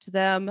talked to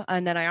them,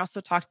 and then I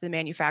also talked to the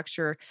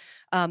manufacturer.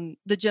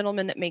 The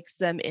gentleman that makes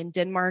them in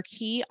Denmark,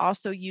 he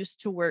also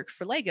used to work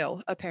for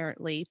Lego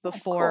apparently Oh, cool.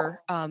 before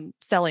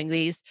selling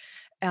these.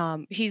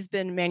 He's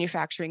been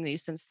manufacturing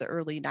these since the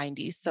early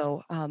 '90s,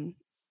 so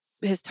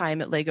his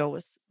time at Lego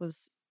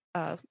was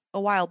a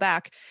while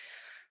back.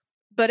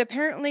 But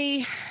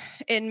apparently,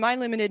 in my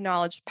limited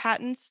knowledge,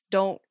 patents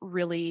don't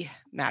really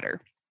matter.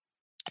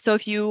 So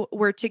if you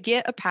were to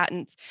get a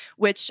patent,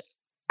 which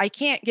I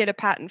can't get a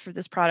patent for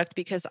this product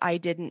because I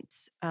didn't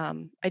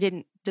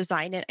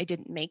design it, I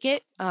didn't make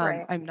it.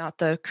 Right. I'm not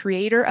the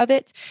creator of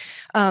it.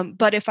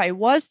 But if I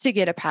was to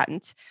get a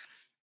patent,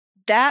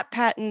 that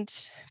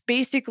patent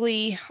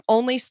basically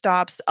only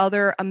stops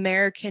other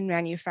American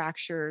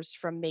manufacturers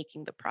from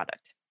making the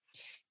product.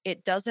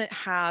 It doesn't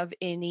have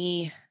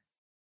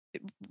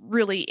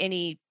really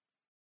any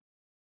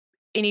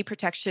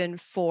protection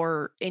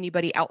for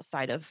anybody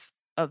outside of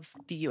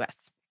the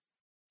US.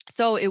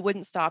 So it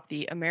wouldn't stop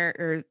the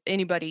American or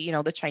anybody,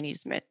 the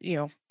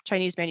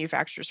Chinese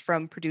manufacturers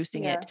from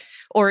producing Yeah. it,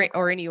 or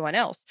Okay. anyone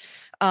else.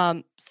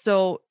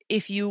 So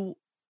if you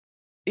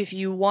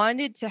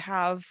wanted to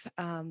have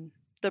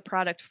the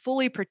product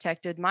fully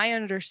protected, my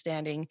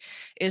understanding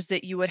is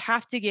that you would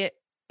have to get,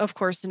 of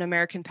course, an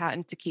American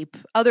patent to keep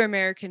other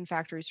American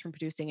factories from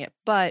producing it,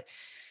 but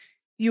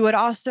you would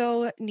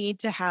also need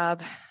to have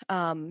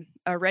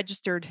a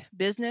registered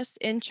business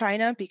in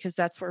China because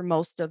that's where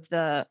most of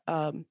the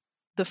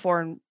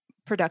foreign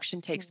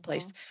production takes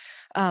place.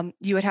 Mhm.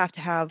 You would have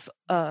to have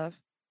a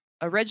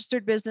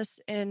registered business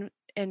in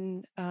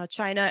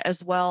China,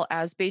 as well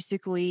as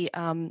basically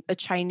a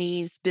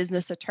Chinese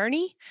business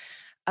attorney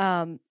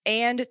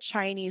and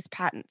Chinese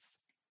patents.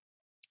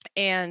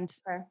 And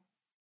Okay.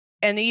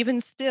 and even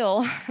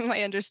still,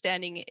 my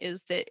understanding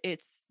is that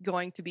it's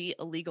going to be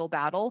a legal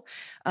battle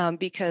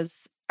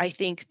because I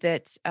think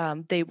that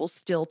they will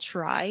still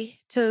try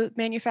to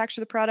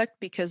manufacture the product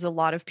because a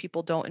lot of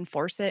people don't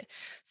enforce it.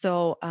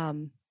 So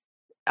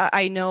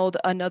I know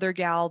another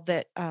gal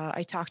that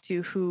I talked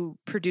to who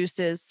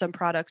produces some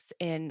products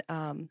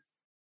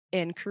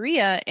in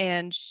Korea,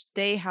 and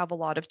they have a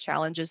lot of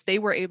challenges. They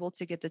were able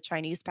to get the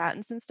Chinese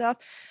patents and stuff,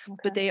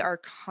 but Okay. they are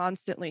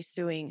constantly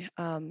suing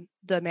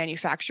the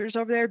manufacturers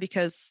over there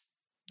because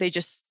they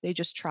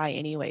just try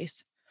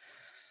anyways.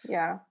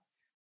 Yeah.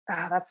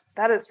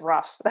 That is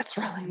rough. That's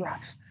really Mhm.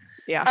 rough.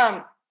 Yeah.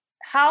 Um,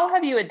 how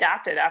have you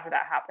adapted after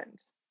that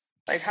happened?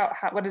 Like, how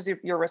what has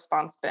your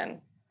response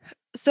been?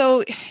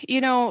 So,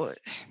 you know,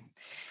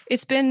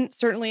 it's been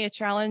certainly a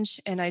challenge,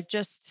 and I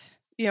just,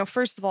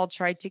 first of all,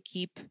 tried to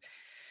keep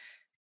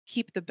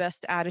the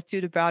best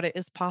attitude about it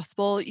as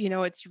possible.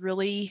 It's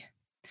really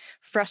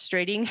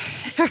frustrating,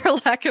 for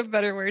lack of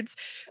better words,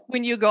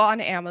 when you go on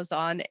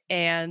Amazon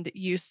and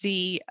you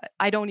see,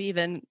 I don't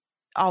even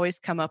always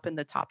come up in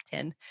the top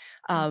 10.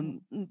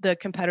 Mhm. The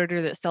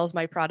competitor that sells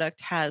my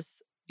product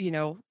has,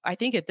 I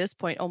think at this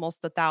point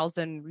almost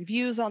 1,000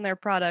 reviews on their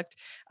product.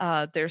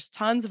 There's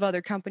tons of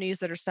other companies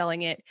that are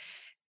selling it,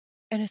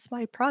 and it's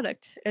my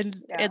product, Yeah.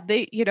 and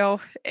they,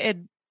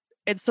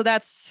 and so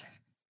that's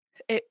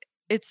it.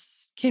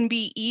 It's can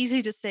be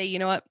easy to say,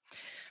 what,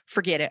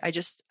 forget it. I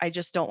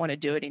just don't want to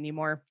do it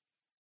anymore.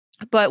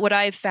 But what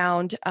I've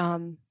found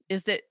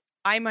is that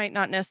I might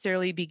not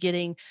necessarily be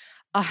getting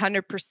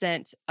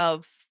 100%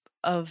 of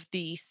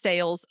the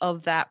sales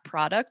of that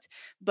product,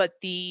 but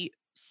the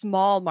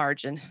small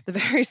margin, the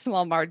very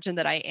small margin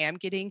that I am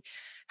getting,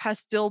 has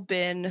still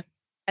been,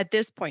 at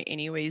this point,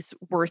 anyways,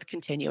 worth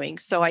continuing.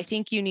 So I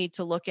think you need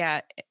to look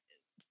at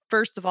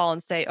first of all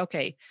and say,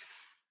 okay,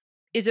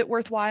 is it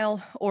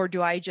worthwhile, or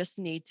do I just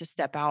need to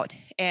step out?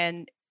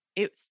 And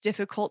it's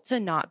difficult to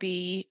not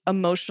be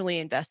emotionally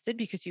invested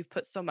because you've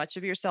put so much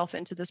of yourself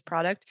into this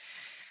product.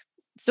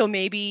 So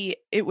maybe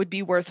it would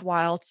be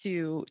worthwhile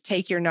to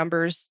take your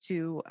numbers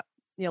to,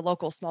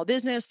 local small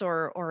business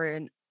or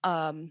an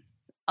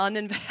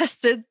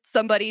uninvested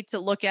somebody to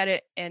look at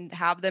it and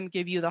have them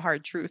give you the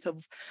hard truth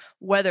of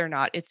whether or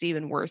not it's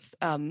even worth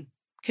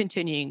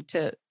continuing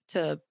to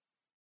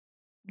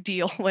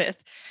deal with.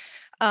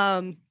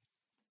 Um,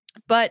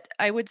 but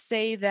I would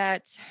say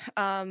that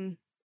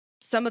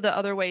some of the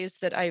other ways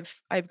that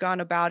I've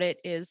gone about it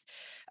is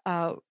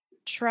uh,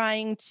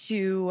 trying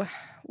to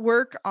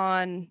work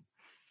on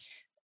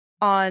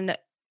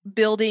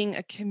building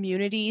a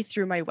community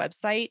through my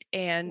website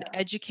and Yeah.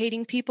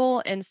 educating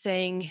people and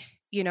saying,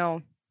 you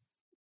know,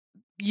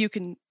 you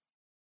can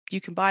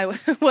buy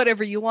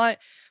whatever you want,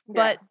 Yeah.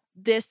 but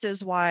this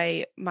is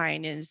why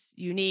mine is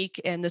unique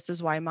and this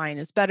is why mine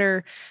is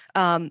better.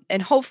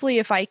 And hopefully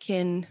if I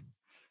can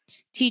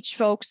teach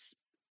folks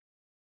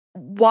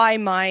why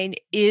mine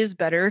is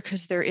better,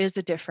 because there is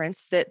a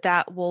difference,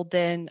 that will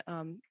then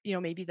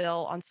maybe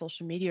they'll on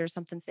social media or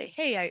something say,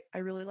 hey, I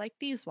really like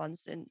these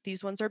ones and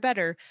these ones are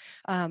better.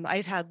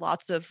 I've had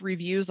lots of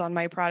reviews on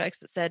my products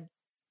that said,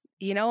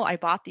 I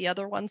bought the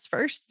other ones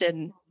first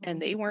and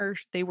they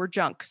were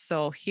junk,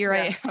 so here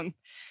Yeah. I am.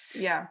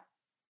 Yeah.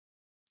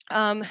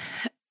 um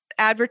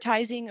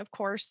Advertising, of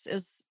course,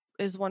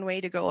 is one way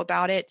to go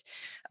about it.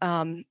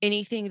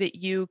 Anything that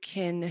you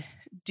can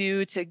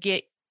do to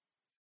get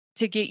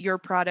your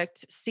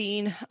product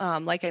seen.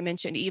 Like I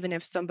mentioned, even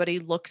if somebody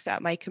looks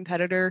at my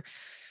competitor,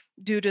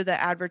 due to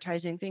the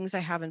advertising things I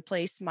have in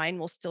place, mine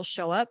will still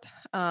show up.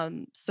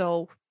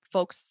 So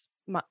folks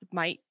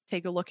might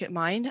take a look at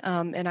mine,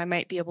 and I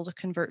might be able to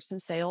convert some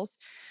sales.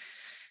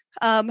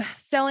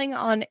 Selling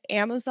on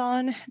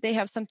Amazon, they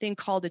have something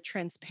called a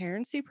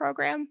transparency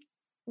program.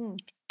 Mm.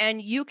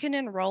 And you can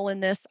enroll in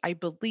this, I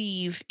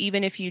believe,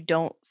 even if you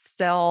don't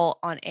sell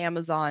on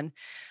Amazon.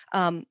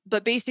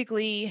 But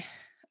basically,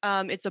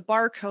 it's a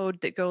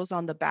barcode that goes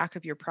on the back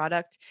of your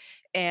product,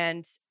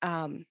 and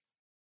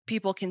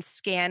people can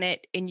scan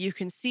it and you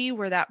can see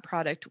where that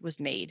product was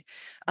made.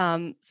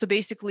 So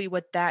basically,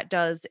 what that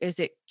does is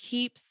it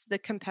keeps the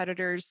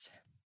competitors.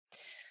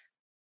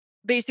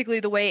 Basically,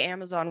 the way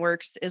Amazon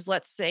works is,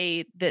 let's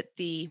say that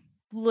the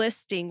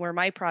listing where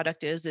my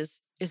product is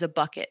a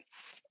bucket,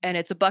 and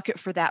it's a bucket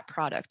for that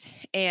product.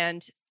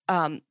 And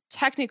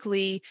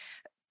technically,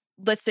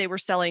 let's say we're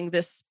selling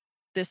this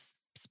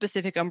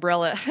specific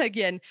umbrella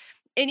again.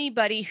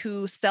 Anybody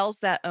who sells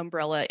that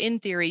umbrella, in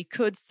theory,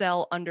 could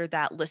sell under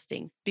that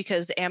listing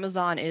because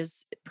Amazon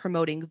is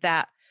promoting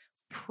that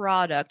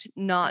product,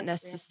 not I see.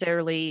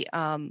 necessarily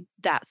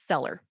that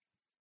seller.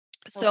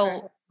 Okay.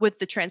 So with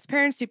the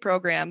transparency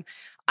program,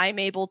 I'm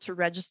able to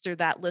register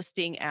that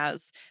listing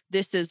as,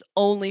 this is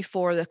only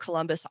for the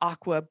Columbus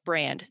Aqua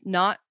brand,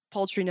 not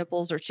poultry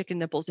nipples or chicken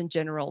nipples in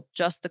general,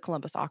 just the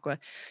Columbus Aqua.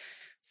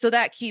 So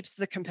that keeps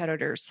the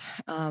competitors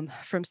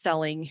from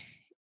selling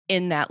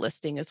in that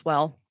listing as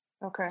well.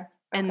 Okay.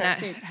 And Okay. that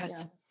So has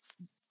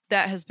yeah.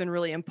 that has been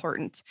really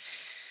important.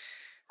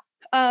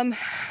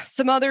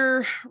 Some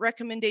other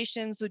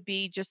recommendations would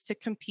be just to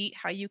compete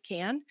how you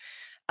can.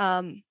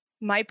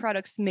 My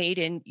product's made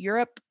in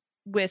Europe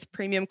with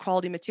premium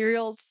quality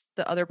materials.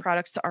 The other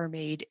products are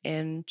made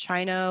in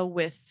China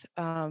with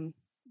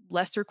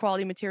lesser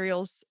quality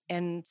materials.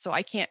 And so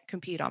I can't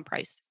compete on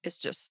price. It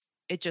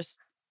just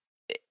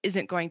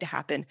isn't going to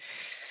happen.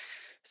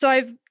 So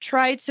I've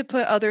tried to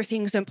put other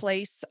things in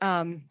place.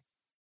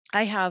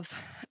 I have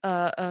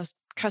a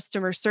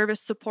customer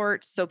service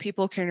support, so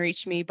people can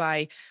reach me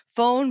by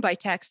phone, by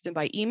text, and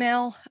by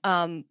email.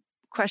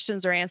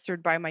 Questions are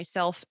answered by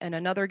myself and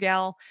another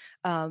gal.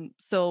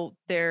 So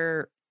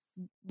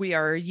we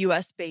are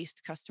US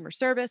based customer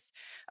service,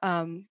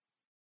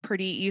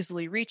 pretty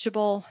easily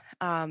reachable.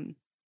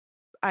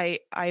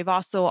 I've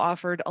also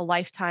offered a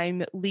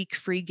lifetime leak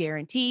free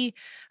guarantee.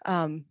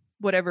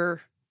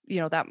 Whatever,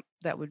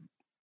 that would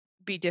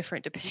be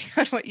different depending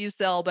on what you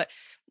sell, but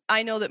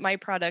I know that my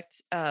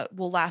product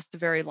will last a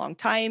very long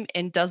time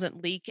and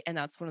doesn't leak. And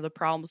that's one of the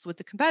problems with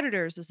the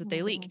competitors, is that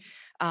they leak.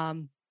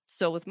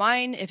 So with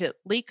mine, if it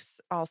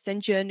leaks, I'll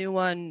send you a new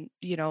one,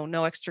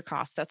 no extra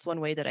cost. That's one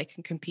way that I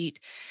can compete.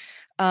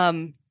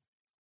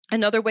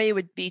 Another way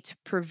would be to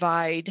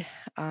provide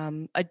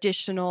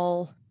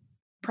additional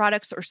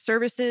products or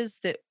services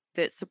that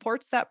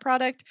supports that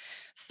product.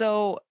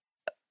 So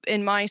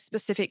in my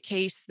specific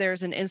case,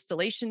 there's an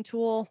installation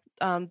tool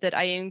that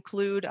I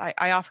include.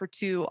 I offer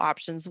two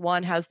options.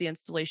 One has the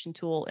installation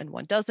tool and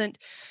one doesn't.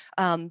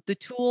 The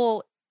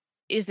tool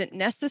isn't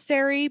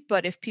necessary,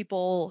 but if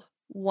people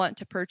want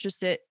to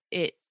purchase it,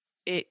 it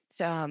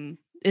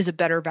is a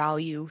better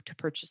value to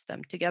purchase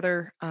them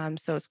together.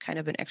 So it's kind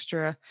of an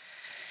extra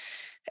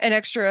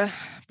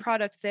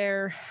product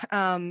there.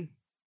 I've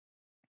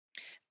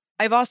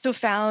also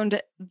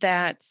found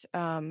that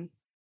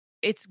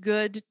it's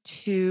good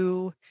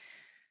to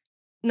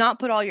not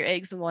put all your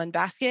eggs in one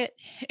basket.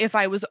 If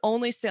I was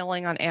only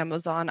selling on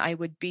Amazon, I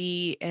would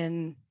be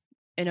in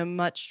a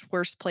much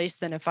worse place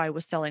than if I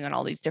was selling on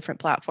all these different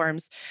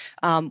platforms.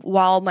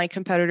 While my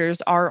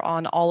competitors are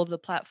on all of the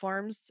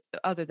platforms,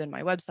 other than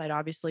my website,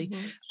 obviously,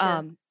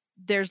 Sure.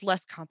 there's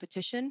less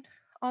competition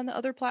on the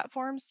other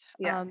platforms.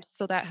 Yeah.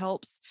 So that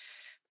helps.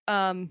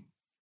 And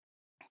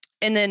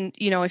then,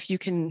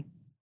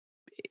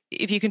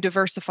 if you can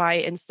diversify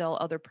and sell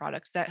other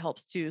products, that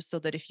helps too, so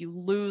that if you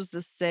lose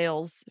the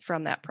sales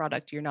from that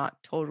product, you're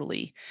not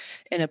totally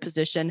in a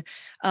position.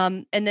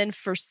 And then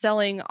for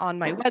selling on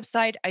my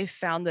website, I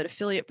found that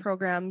affiliate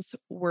programs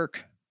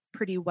work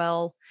pretty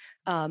well.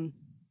 And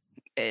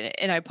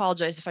I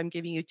apologize if I'm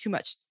giving you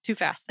too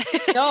fast.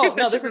 No, Too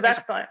no, much this is information.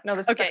 excellent. No,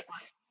 this is Okay.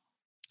 excellent.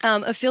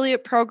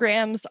 Affiliate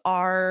programs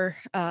are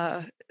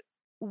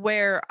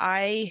where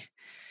I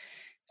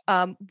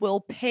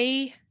will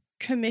pay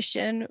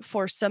commission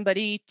for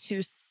somebody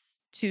to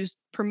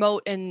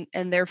promote and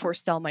therefore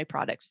sell my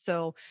product.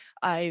 So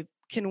I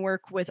can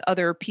work with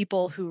other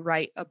people who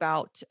write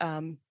about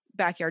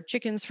backyard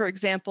chickens, for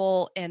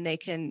example, and they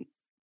can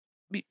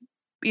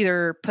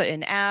either put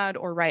an ad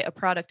or write a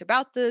product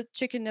about the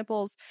chicken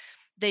nipples.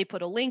 They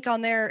put a link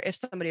on there. If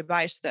somebody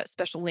buys that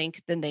special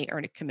link, then they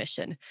earn a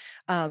commission.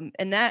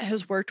 And that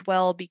has worked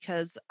well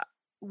because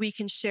we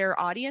can share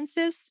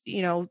audiences.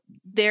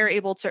 They're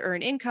able to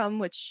earn income,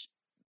 which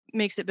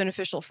makes it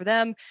beneficial for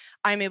them.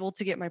 I'm able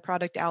to get my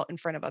product out in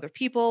front of other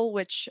people,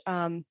 which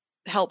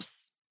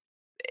helps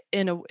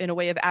in a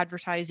way of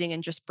advertising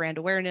and just brand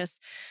awareness.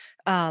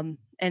 And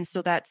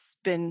so that's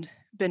been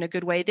a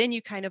good way. Then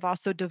you kind of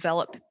also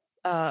develop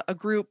a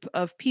group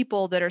of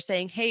people that are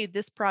saying, hey,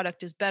 this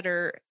product is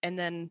better. And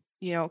then,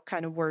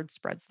 kind of word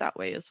spreads that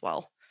way as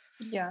well.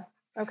 Yeah.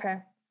 Okay.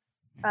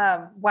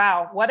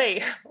 Wow. What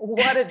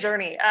a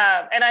journey.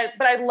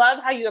 But I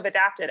love how you have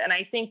adapted. And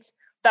I think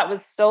that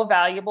was so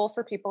valuable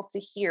for people to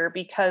hear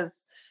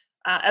because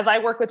as I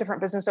work with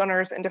different business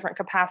owners in different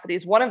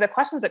capacities, one of the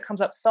questions that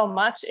comes up so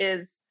much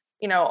is,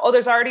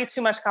 there's already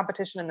too much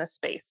competition in this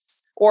space.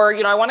 Or,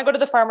 I want to go to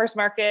the farmer's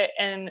market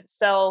and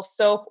sell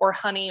soap or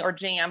honey or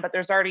jam, but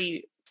there's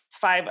already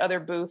 5 other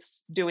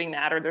booths doing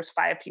that, or there's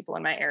 5 people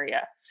in my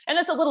area. And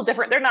it's a little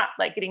different. They're not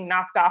like getting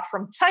knocked off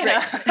from China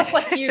right.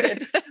 like you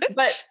did.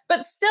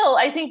 But still,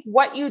 I think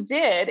what you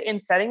did in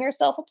setting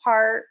yourself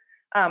apart,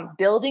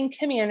 building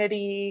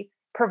community,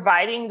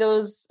 providing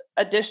those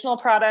additional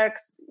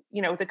products,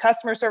 the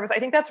customer service, I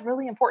think that's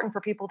really important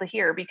for people to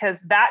hear because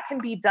that can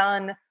be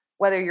done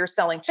whether you're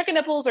selling chicken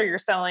nipples or you're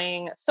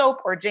selling soap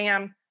or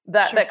jam.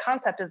 That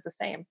concept is the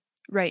same.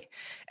 Right.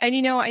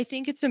 And, I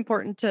think it's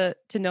important to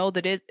know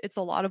that it's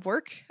a lot of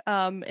work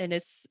and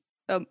it's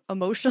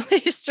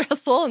emotionally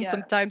stressful and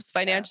sometimes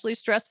financially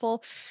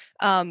stressful.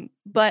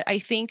 But I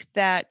think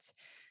that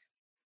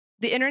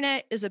the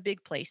internet is a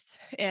big place.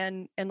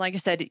 And like I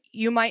said,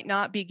 you might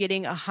not be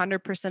getting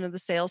 100% of the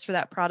sales for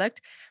that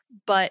product,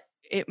 but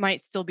it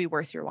might still be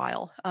worth your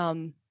while.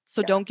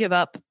 So don't give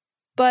up,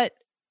 but,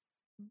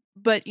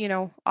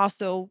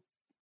 also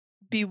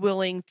be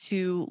willing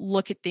to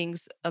look at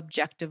things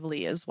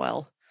objectively as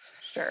well.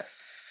 Sure.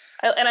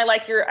 And I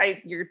like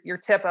your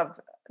tip of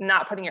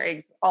not putting your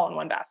eggs all in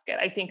one basket.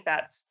 I think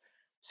that's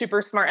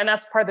super smart. And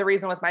that's part of the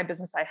reason with my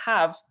business, I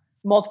have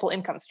multiple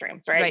income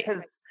streams, right?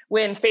 Because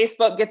when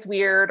Facebook gets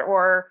weird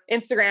or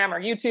Instagram or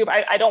YouTube,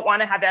 I don't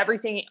want to have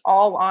everything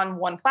all on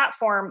one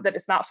platform that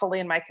is not fully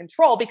in my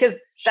control because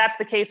that's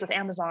the case with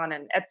Amazon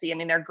and Etsy. I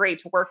mean, they're great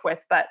to work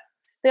with, but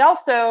they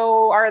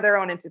also are their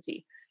own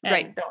entity.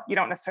 And you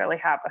don't necessarily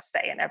have a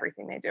say in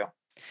everything they do.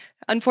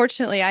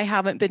 Unfortunately, I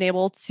haven't been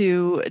able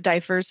to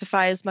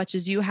diversify as much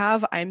as you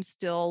have. I'm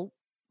still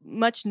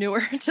much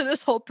newer to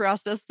this whole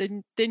process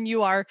than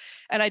you are.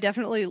 And I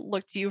definitely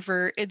look to you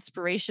for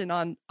inspiration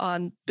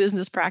on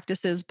business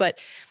practices. But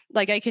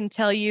like I can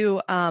tell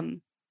you,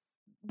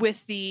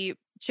 with the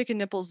chicken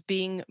nipples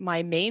being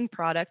my main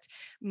product,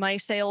 my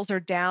sales are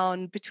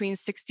down between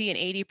 60 and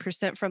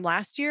 80% from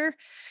last year.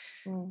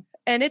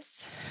 And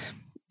it's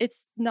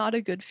not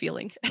a good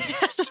feeling.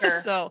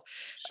 Sure. So,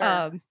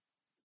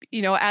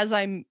 as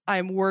I'm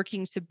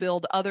working to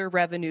build other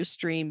revenue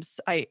streams,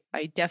 I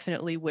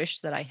definitely wish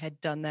that I had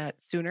done that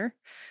sooner.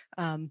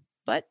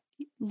 But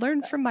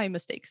learn from my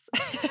mistakes.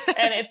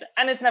 and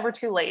it's never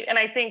too late. And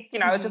I think,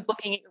 I was just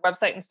looking at your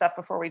website and stuff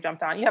before we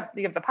jumped on. You have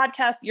the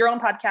podcast, your own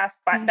podcast,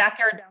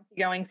 Backyard Down to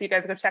Going. So you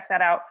guys go check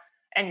that out,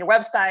 and your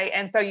website.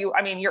 And so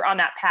you're on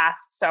that path.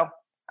 So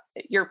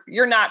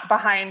you're not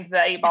behind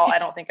the 8 ball, I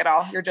don't think at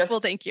all. You're just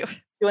thank you.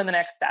 Doing the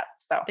next step.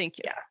 So thank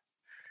you.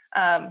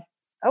 Yeah.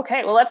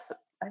 Okay. Well,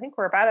 I think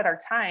we're about at our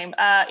time.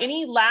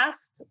 Any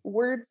last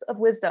words of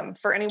wisdom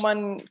for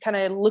anyone kind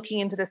of looking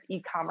into this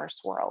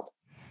e-commerce world?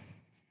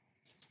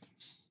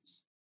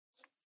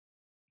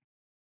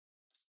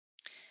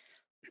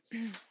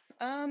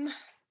 I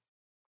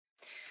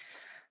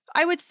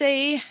would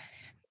say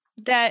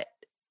that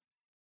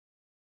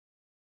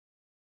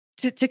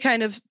to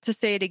kind of to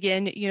say it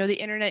again, the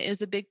internet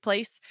is a big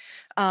place.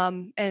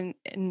 And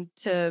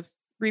to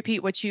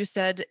repeat what you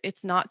said,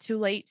 it's not too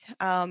late.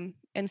 And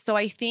so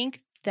I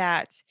think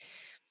that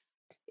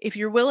if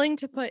you're willing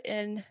to put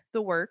in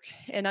the work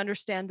and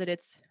understand that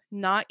it's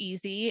not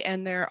easy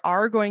and there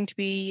are going to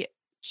be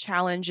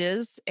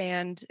challenges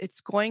and it's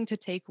going to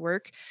take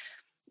work,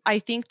 I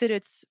think that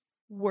it's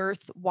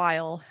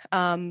worthwhile.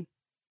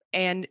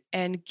 And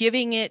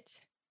giving it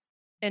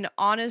an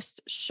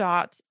honest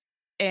shot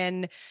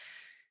and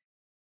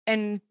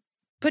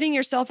putting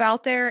yourself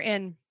out there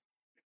and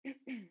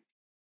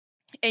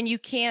you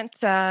can't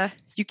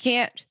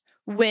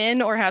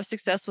win or have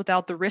success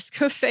without the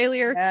risk of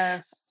failure.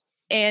 Yes.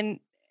 And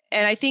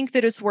I think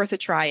that it's worth a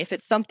try. If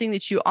it's something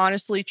that you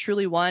honestly,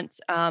 truly want,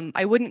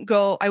 I would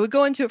go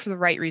into it for the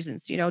right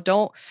reasons.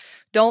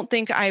 Don't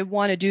think I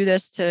want to do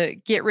this to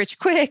get rich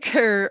quick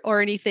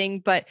or anything,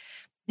 but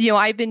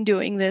I've been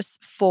doing this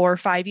for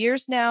 5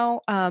 years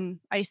now.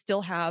 I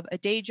still have a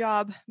day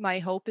job. My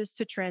hope is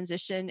to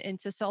transition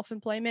into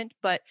self-employment,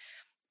 but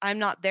I'm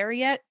not there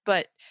yet.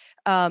 But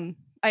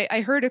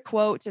I heard a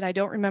quote, and I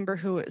don't remember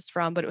who it was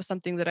from, but it was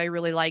something that I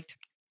really liked.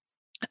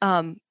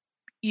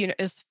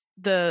 Is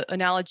the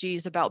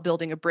analogies about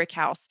building a brick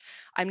house.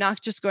 I'm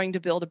not just going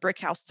to build a brick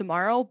house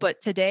tomorrow, but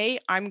today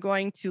I'm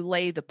going to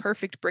lay the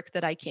perfect brick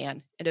that I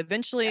can, and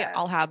eventually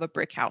I'll have a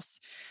brick house.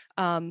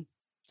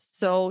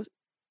 So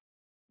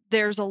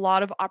there's a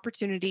lot of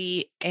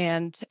opportunity,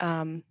 and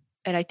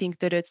I think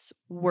that it's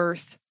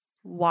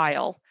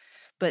worthwhile,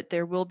 but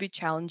there will be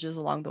challenges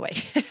along the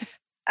way.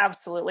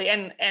 Absolutely.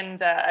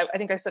 And I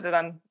think I said it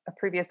on a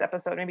previous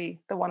episode,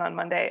 maybe the one on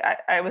Monday.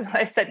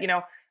 I said,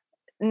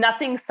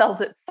 nothing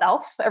sells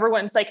itself.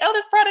 Everyone's like, oh,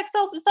 this product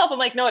sells itself. I'm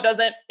like, no, it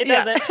doesn't. It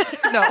doesn't.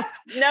 No,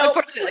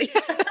 unfortunately.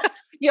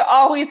 You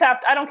always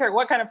have to, I don't care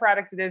what kind of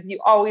product it is, you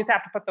always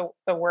have to put the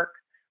work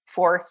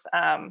forth.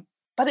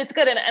 But it's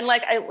good. And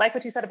like, I like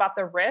what you said about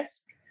the risk,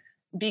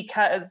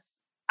 because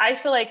I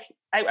feel like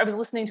I was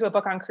listening to a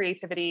book on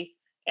creativity,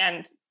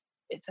 and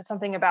it says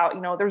something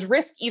about, there's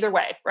risk either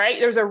way, right?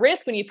 There's a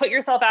risk when you put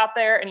yourself out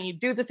there and you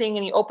do the thing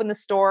and you open the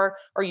store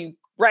or you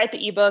write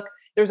the ebook.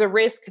 There's a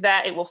risk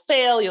that it will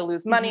fail, you'll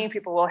lose money,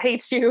 people will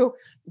hate you.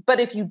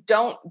 But if you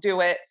don't do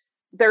it,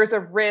 there's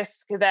a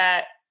risk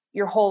that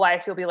your whole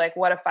life you'll be like,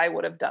 what if I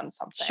would have done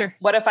something? Sure.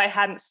 What if I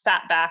hadn't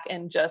sat back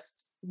and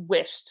just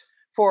wished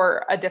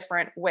for a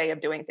different way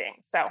of doing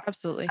things? So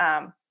absolutely.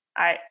 I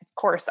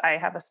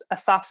have a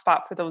soft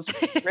spot for those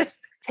risk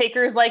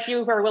takers like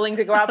you, who are willing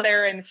to go out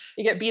there and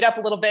you get beat up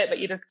a little bit, but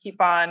you just keep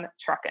on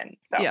trucking.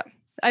 So yeah,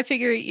 I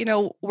figure,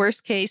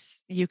 worst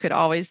case, you could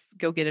always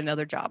go get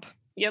another job.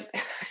 Yep.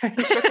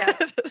 You sure can.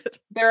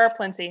 There are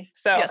plenty.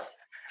 So, yes.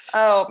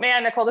 Oh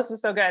man, Nicole, this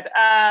was so good.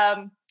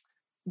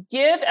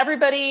 Give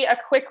everybody a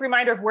quick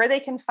reminder of where they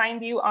can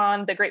find you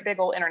on the great big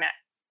old internet.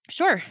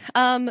 Sure.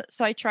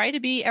 So I try to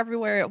be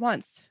everywhere at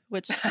once,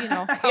 which,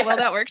 how well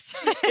that works.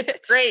 It's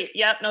great.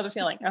 Yep. Know the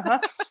feeling.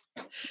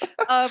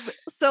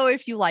 So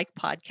if you like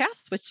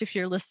podcasts, which if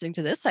you're listening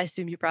to this, I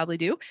assume you probably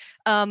do.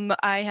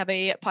 I have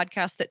a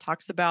podcast that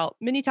talks about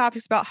many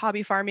topics about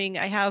hobby farming.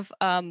 I have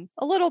a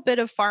little bit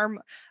of farm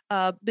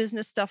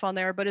business stuff on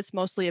there, but it's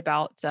mostly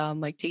about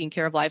like taking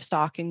care of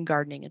livestock and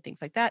gardening and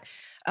things like that.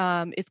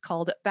 It's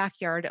called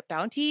Backyard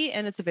Bounty,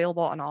 and it's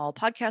available on all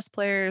podcast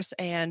players,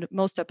 and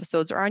most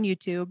episodes are on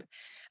YouTube.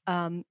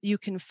 You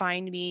can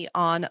find me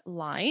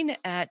online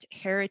at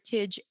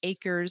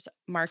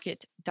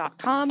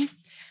heritageacresmarket.com.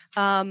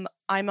 I'm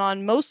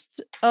on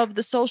most of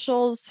the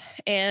socials,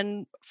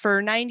 and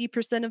for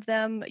 90% of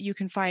them, you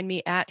can find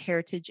me at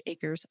Heritage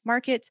Acres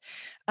Market.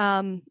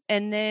 And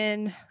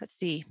then let's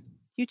see,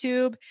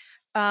 YouTube.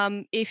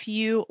 If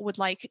you would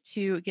like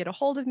to get a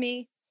hold of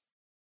me,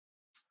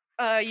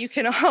 you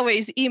can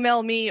always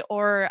email me,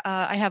 or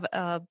I have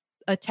a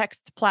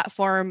text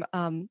platform.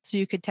 So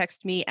you could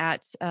text me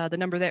at the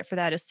number that for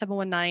that is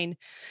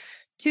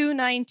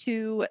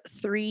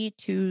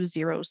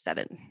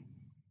 719-292-3207.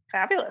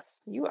 Fabulous.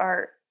 You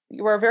are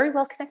very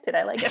well connected.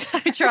 I like it. I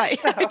try.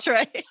 I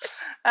try.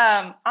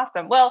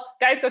 Awesome. Well,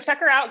 guys, go check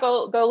her out.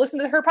 Go listen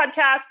to her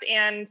podcast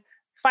and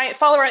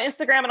follow her on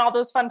Instagram and all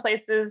those fun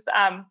places.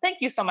 Thank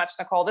you so much,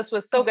 Nicole. This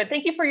was so good.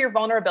 Thank you for your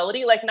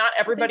vulnerability. Like, not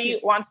everybody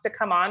wants to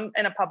come on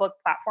in a public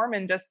platform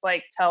and just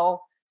like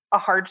tell a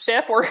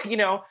hardship or,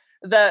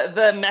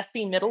 the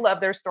messy middle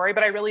of their story.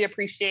 But I really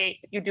appreciate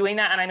you doing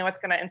that. And I know it's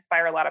going to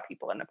inspire a lot of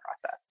people in the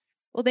process.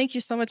 Well, thank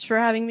you so much for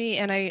having me.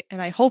 And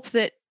I hope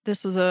that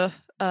this was a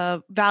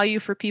value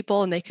for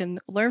people and they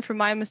can learn from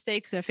my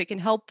mistakes. And if it can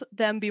help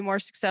them be more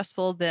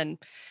successful, then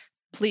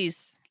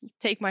please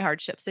take my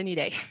hardships any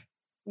day.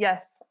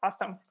 Yes.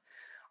 Awesome.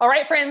 All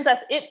right, friends,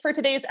 that's it for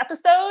today's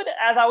episode.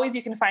 As always,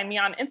 you can find me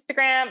on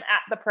Instagram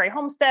at The Prairie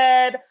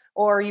Homestead,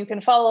 or you can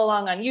follow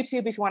along on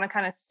YouTube if you want to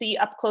kind of see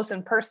up close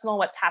and personal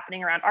what's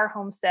happening around our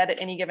homestead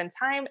at any given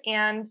time.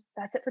 And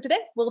that's it for today.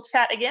 We'll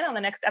chat again on the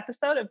next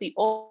episode of the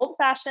Old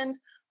Fashioned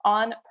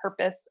On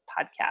Purpose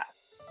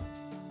podcast.